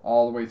test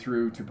all the way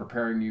through to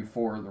preparing you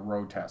for the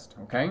road test.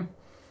 Okay?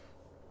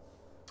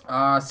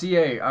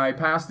 CA, I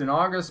passed in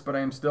August, but I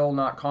am still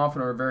not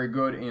confident or very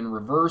good in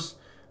reverse.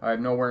 I have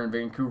nowhere in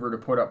Vancouver to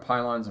put up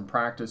pylons in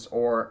practice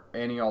or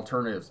any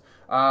alternatives.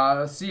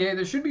 CA,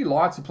 there should be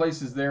lots of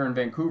places there in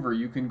Vancouver.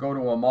 You can go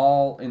to a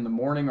mall in the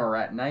morning or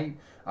at night.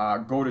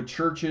 Go to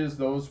churches,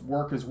 those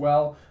work as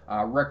well.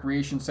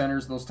 Recreation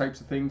centers, those types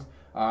of things.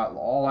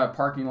 All have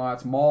parking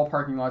lots, mall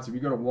parking lots. If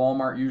you go to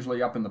Walmart,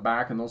 usually up in the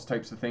back and those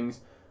types of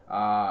things,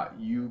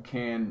 you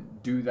can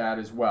do that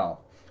as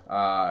well.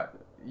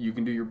 You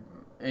can do your,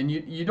 and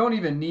you don't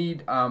even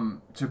need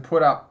to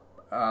put up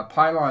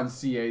pylons,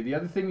 CA. The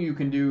other thing you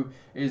can do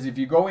is, if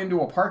you go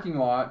into a parking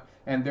lot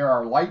and there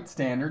are light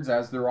standards,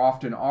 as there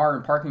often are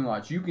in parking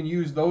lots, you can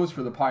use those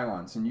for the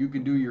pylons, and you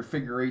can do your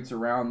figure eights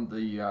around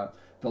the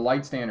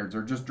light standards,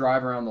 or just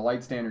drive around the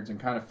light standards and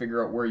kind of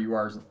figure out where you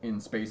are in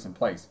space and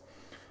place.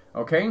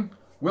 Okay,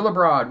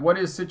 Willabroad, what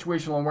is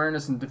situational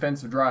awareness in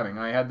defensive driving?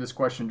 I had this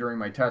question during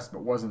my test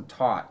but wasn't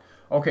taught.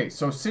 Okay,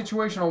 so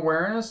situational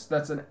awareness,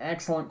 that's an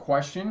excellent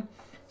question.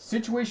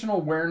 Situational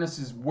awareness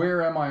is,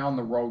 where am I on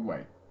the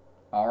roadway?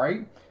 All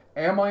right,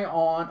 am I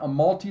on a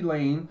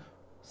multi-lane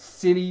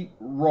city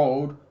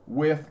road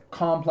with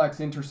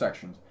complex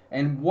intersections?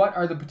 And what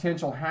are the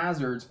potential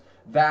hazards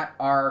that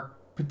are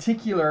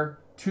particular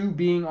to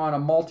being on a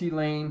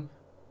multi-lane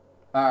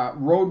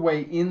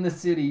roadway in the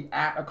city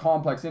at a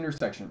complex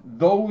intersection?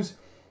 Those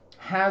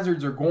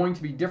hazards are going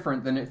to be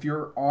different than if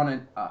you're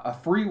on a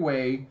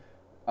freeway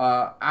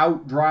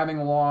out driving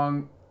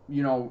along,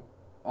 you know,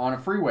 on a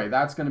freeway.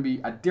 That's going to be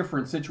a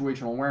different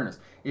situational awareness.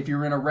 If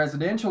you're in a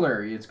residential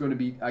area, it's going to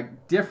be a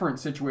different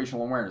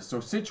situational awareness. So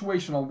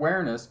situational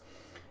awareness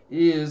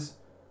is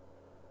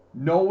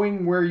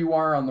knowing where you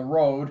are on the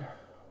road,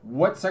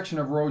 what section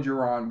of road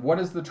you're on, what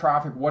is the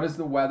traffic, what is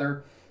the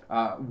weather,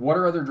 what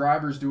are other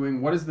drivers doing,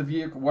 what are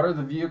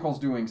the vehicles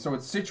doing. So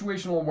it's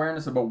situational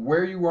awareness about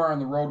where you are on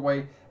the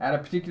roadway at a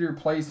particular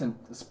place and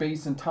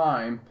space and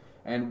time,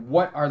 and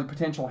what are the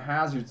potential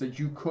hazards that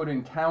you could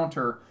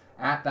encounter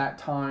at that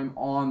time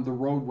on the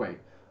roadway.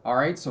 All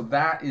right, so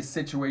that is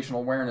situational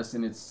awareness,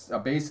 and it's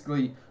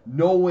basically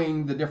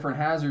knowing the different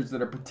hazards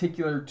that are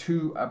particular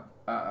to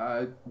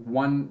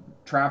one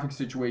traffic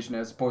situation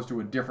as opposed to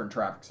a different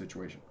traffic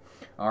situation.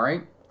 All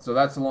right, so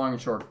that's the long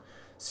and short.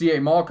 CA,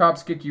 mall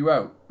cops kick you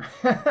out.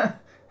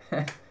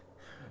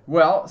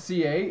 Well,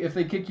 CA, if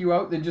they kick you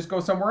out, then just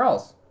go somewhere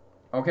else.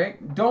 Okay,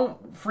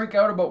 don't freak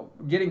out about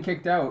getting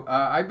kicked out.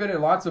 I've been in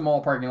lots of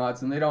mall parking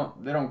lots, and they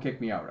don't kick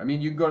me out. I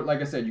mean, you can go,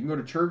 like I said, you can go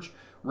to church,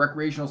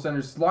 recreational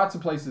centers, lots of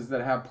places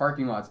that have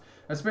parking lots,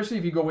 especially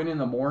if you go in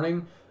the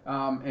morning.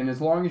 And as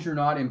long as you're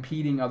not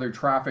impeding other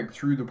traffic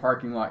through the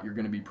parking lot, you're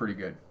going to be pretty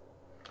good.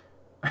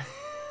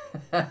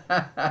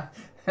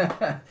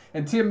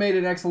 And Tim made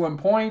an excellent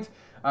point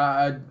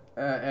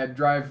at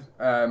Drive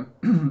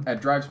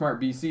Smart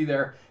BC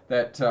there,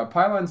 that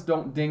pylons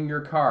don't ding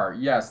your car.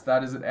 Yes,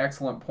 that is an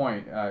excellent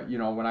point. You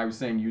know, when I was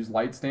saying use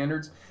light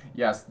standards,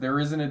 yes, there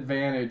is an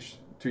advantage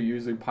to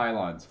using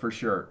pylons for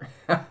sure.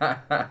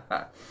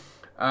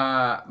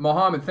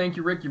 Mohammed, thank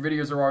you, Rick. Your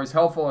videos are always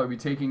helpful. I'll be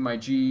taking my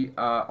G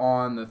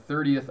on the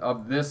 30th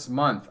of this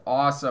month.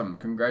 Awesome.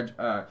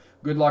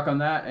 Good luck on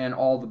that, and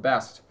all the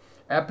best.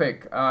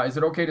 Epic, is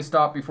it okay to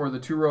stop before the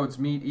two roads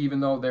meet, even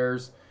though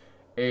there's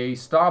a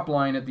stop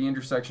line at the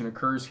intersection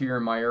occurs here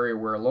in my area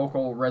where a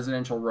local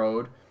residential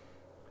road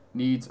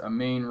needs a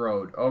main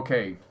road?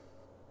 Okay.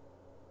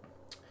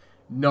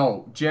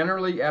 No,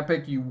 generally,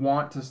 Epic, you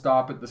want to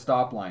stop at the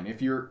stop line.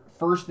 If you're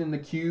first in the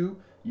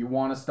queue, you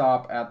want to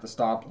stop at the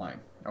stop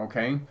line,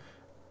 okay?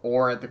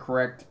 Or at the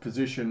correct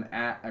position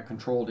at a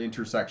controlled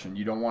intersection.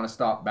 You don't want to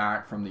stop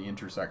back from the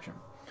intersection.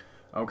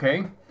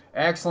 Okay,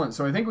 excellent.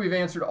 So I think we've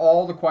answered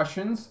all the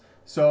questions.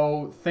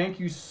 So thank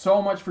you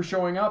so much for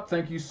showing up.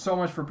 Thank you so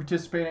much for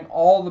participating.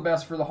 All the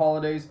best for the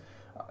holidays.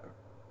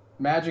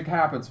 Magic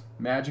happens.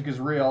 Magic is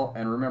real.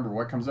 And remember,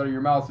 what comes out of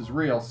your mouth is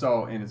real.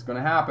 So, and it's going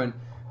to happen.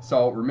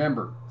 So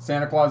remember,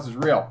 Santa Claus is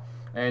real.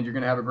 And you're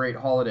going to have a great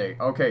holiday.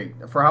 Okay,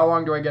 for how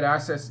long do I get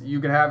access? You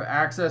can have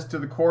access to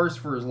the course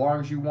for as long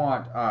as you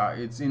want.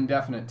 It's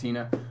indefinite,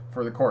 Tina.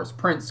 for the course.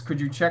 Prince, could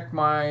you check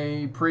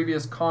my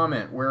previous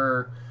comment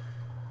where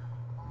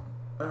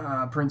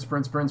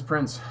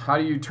Prince, how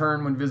do you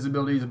turn when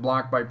visibility is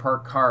blocked by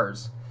parked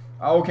cars?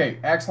 Okay,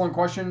 excellent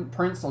question,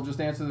 Prince. I'll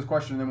just answer this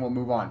question and then we'll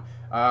move on.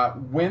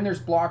 When there's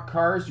blocked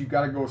cars, you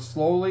got to go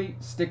slowly,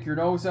 stick your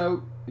nose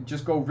out,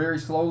 just go very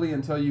slowly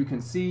until you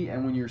can see,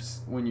 and when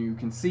you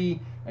can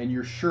see and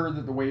you're sure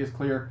that the way is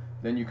clear,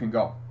 then you can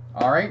go.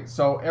 All right,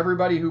 so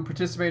everybody who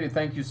participated,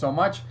 thank you so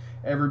much.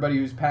 Everybody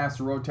who's passed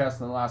the road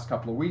test in the last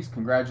couple of weeks,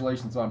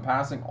 congratulations on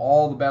passing.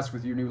 All the best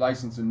with your new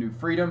license and new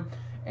freedom.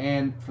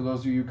 And for those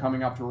of you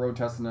coming up to a road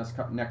test in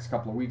the next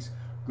couple of weeks,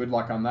 good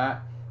luck on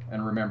that.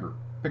 And remember,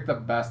 pick the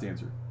best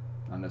answer,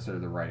 not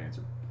necessarily the right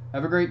answer.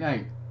 Have a great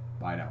night.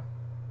 Bye now.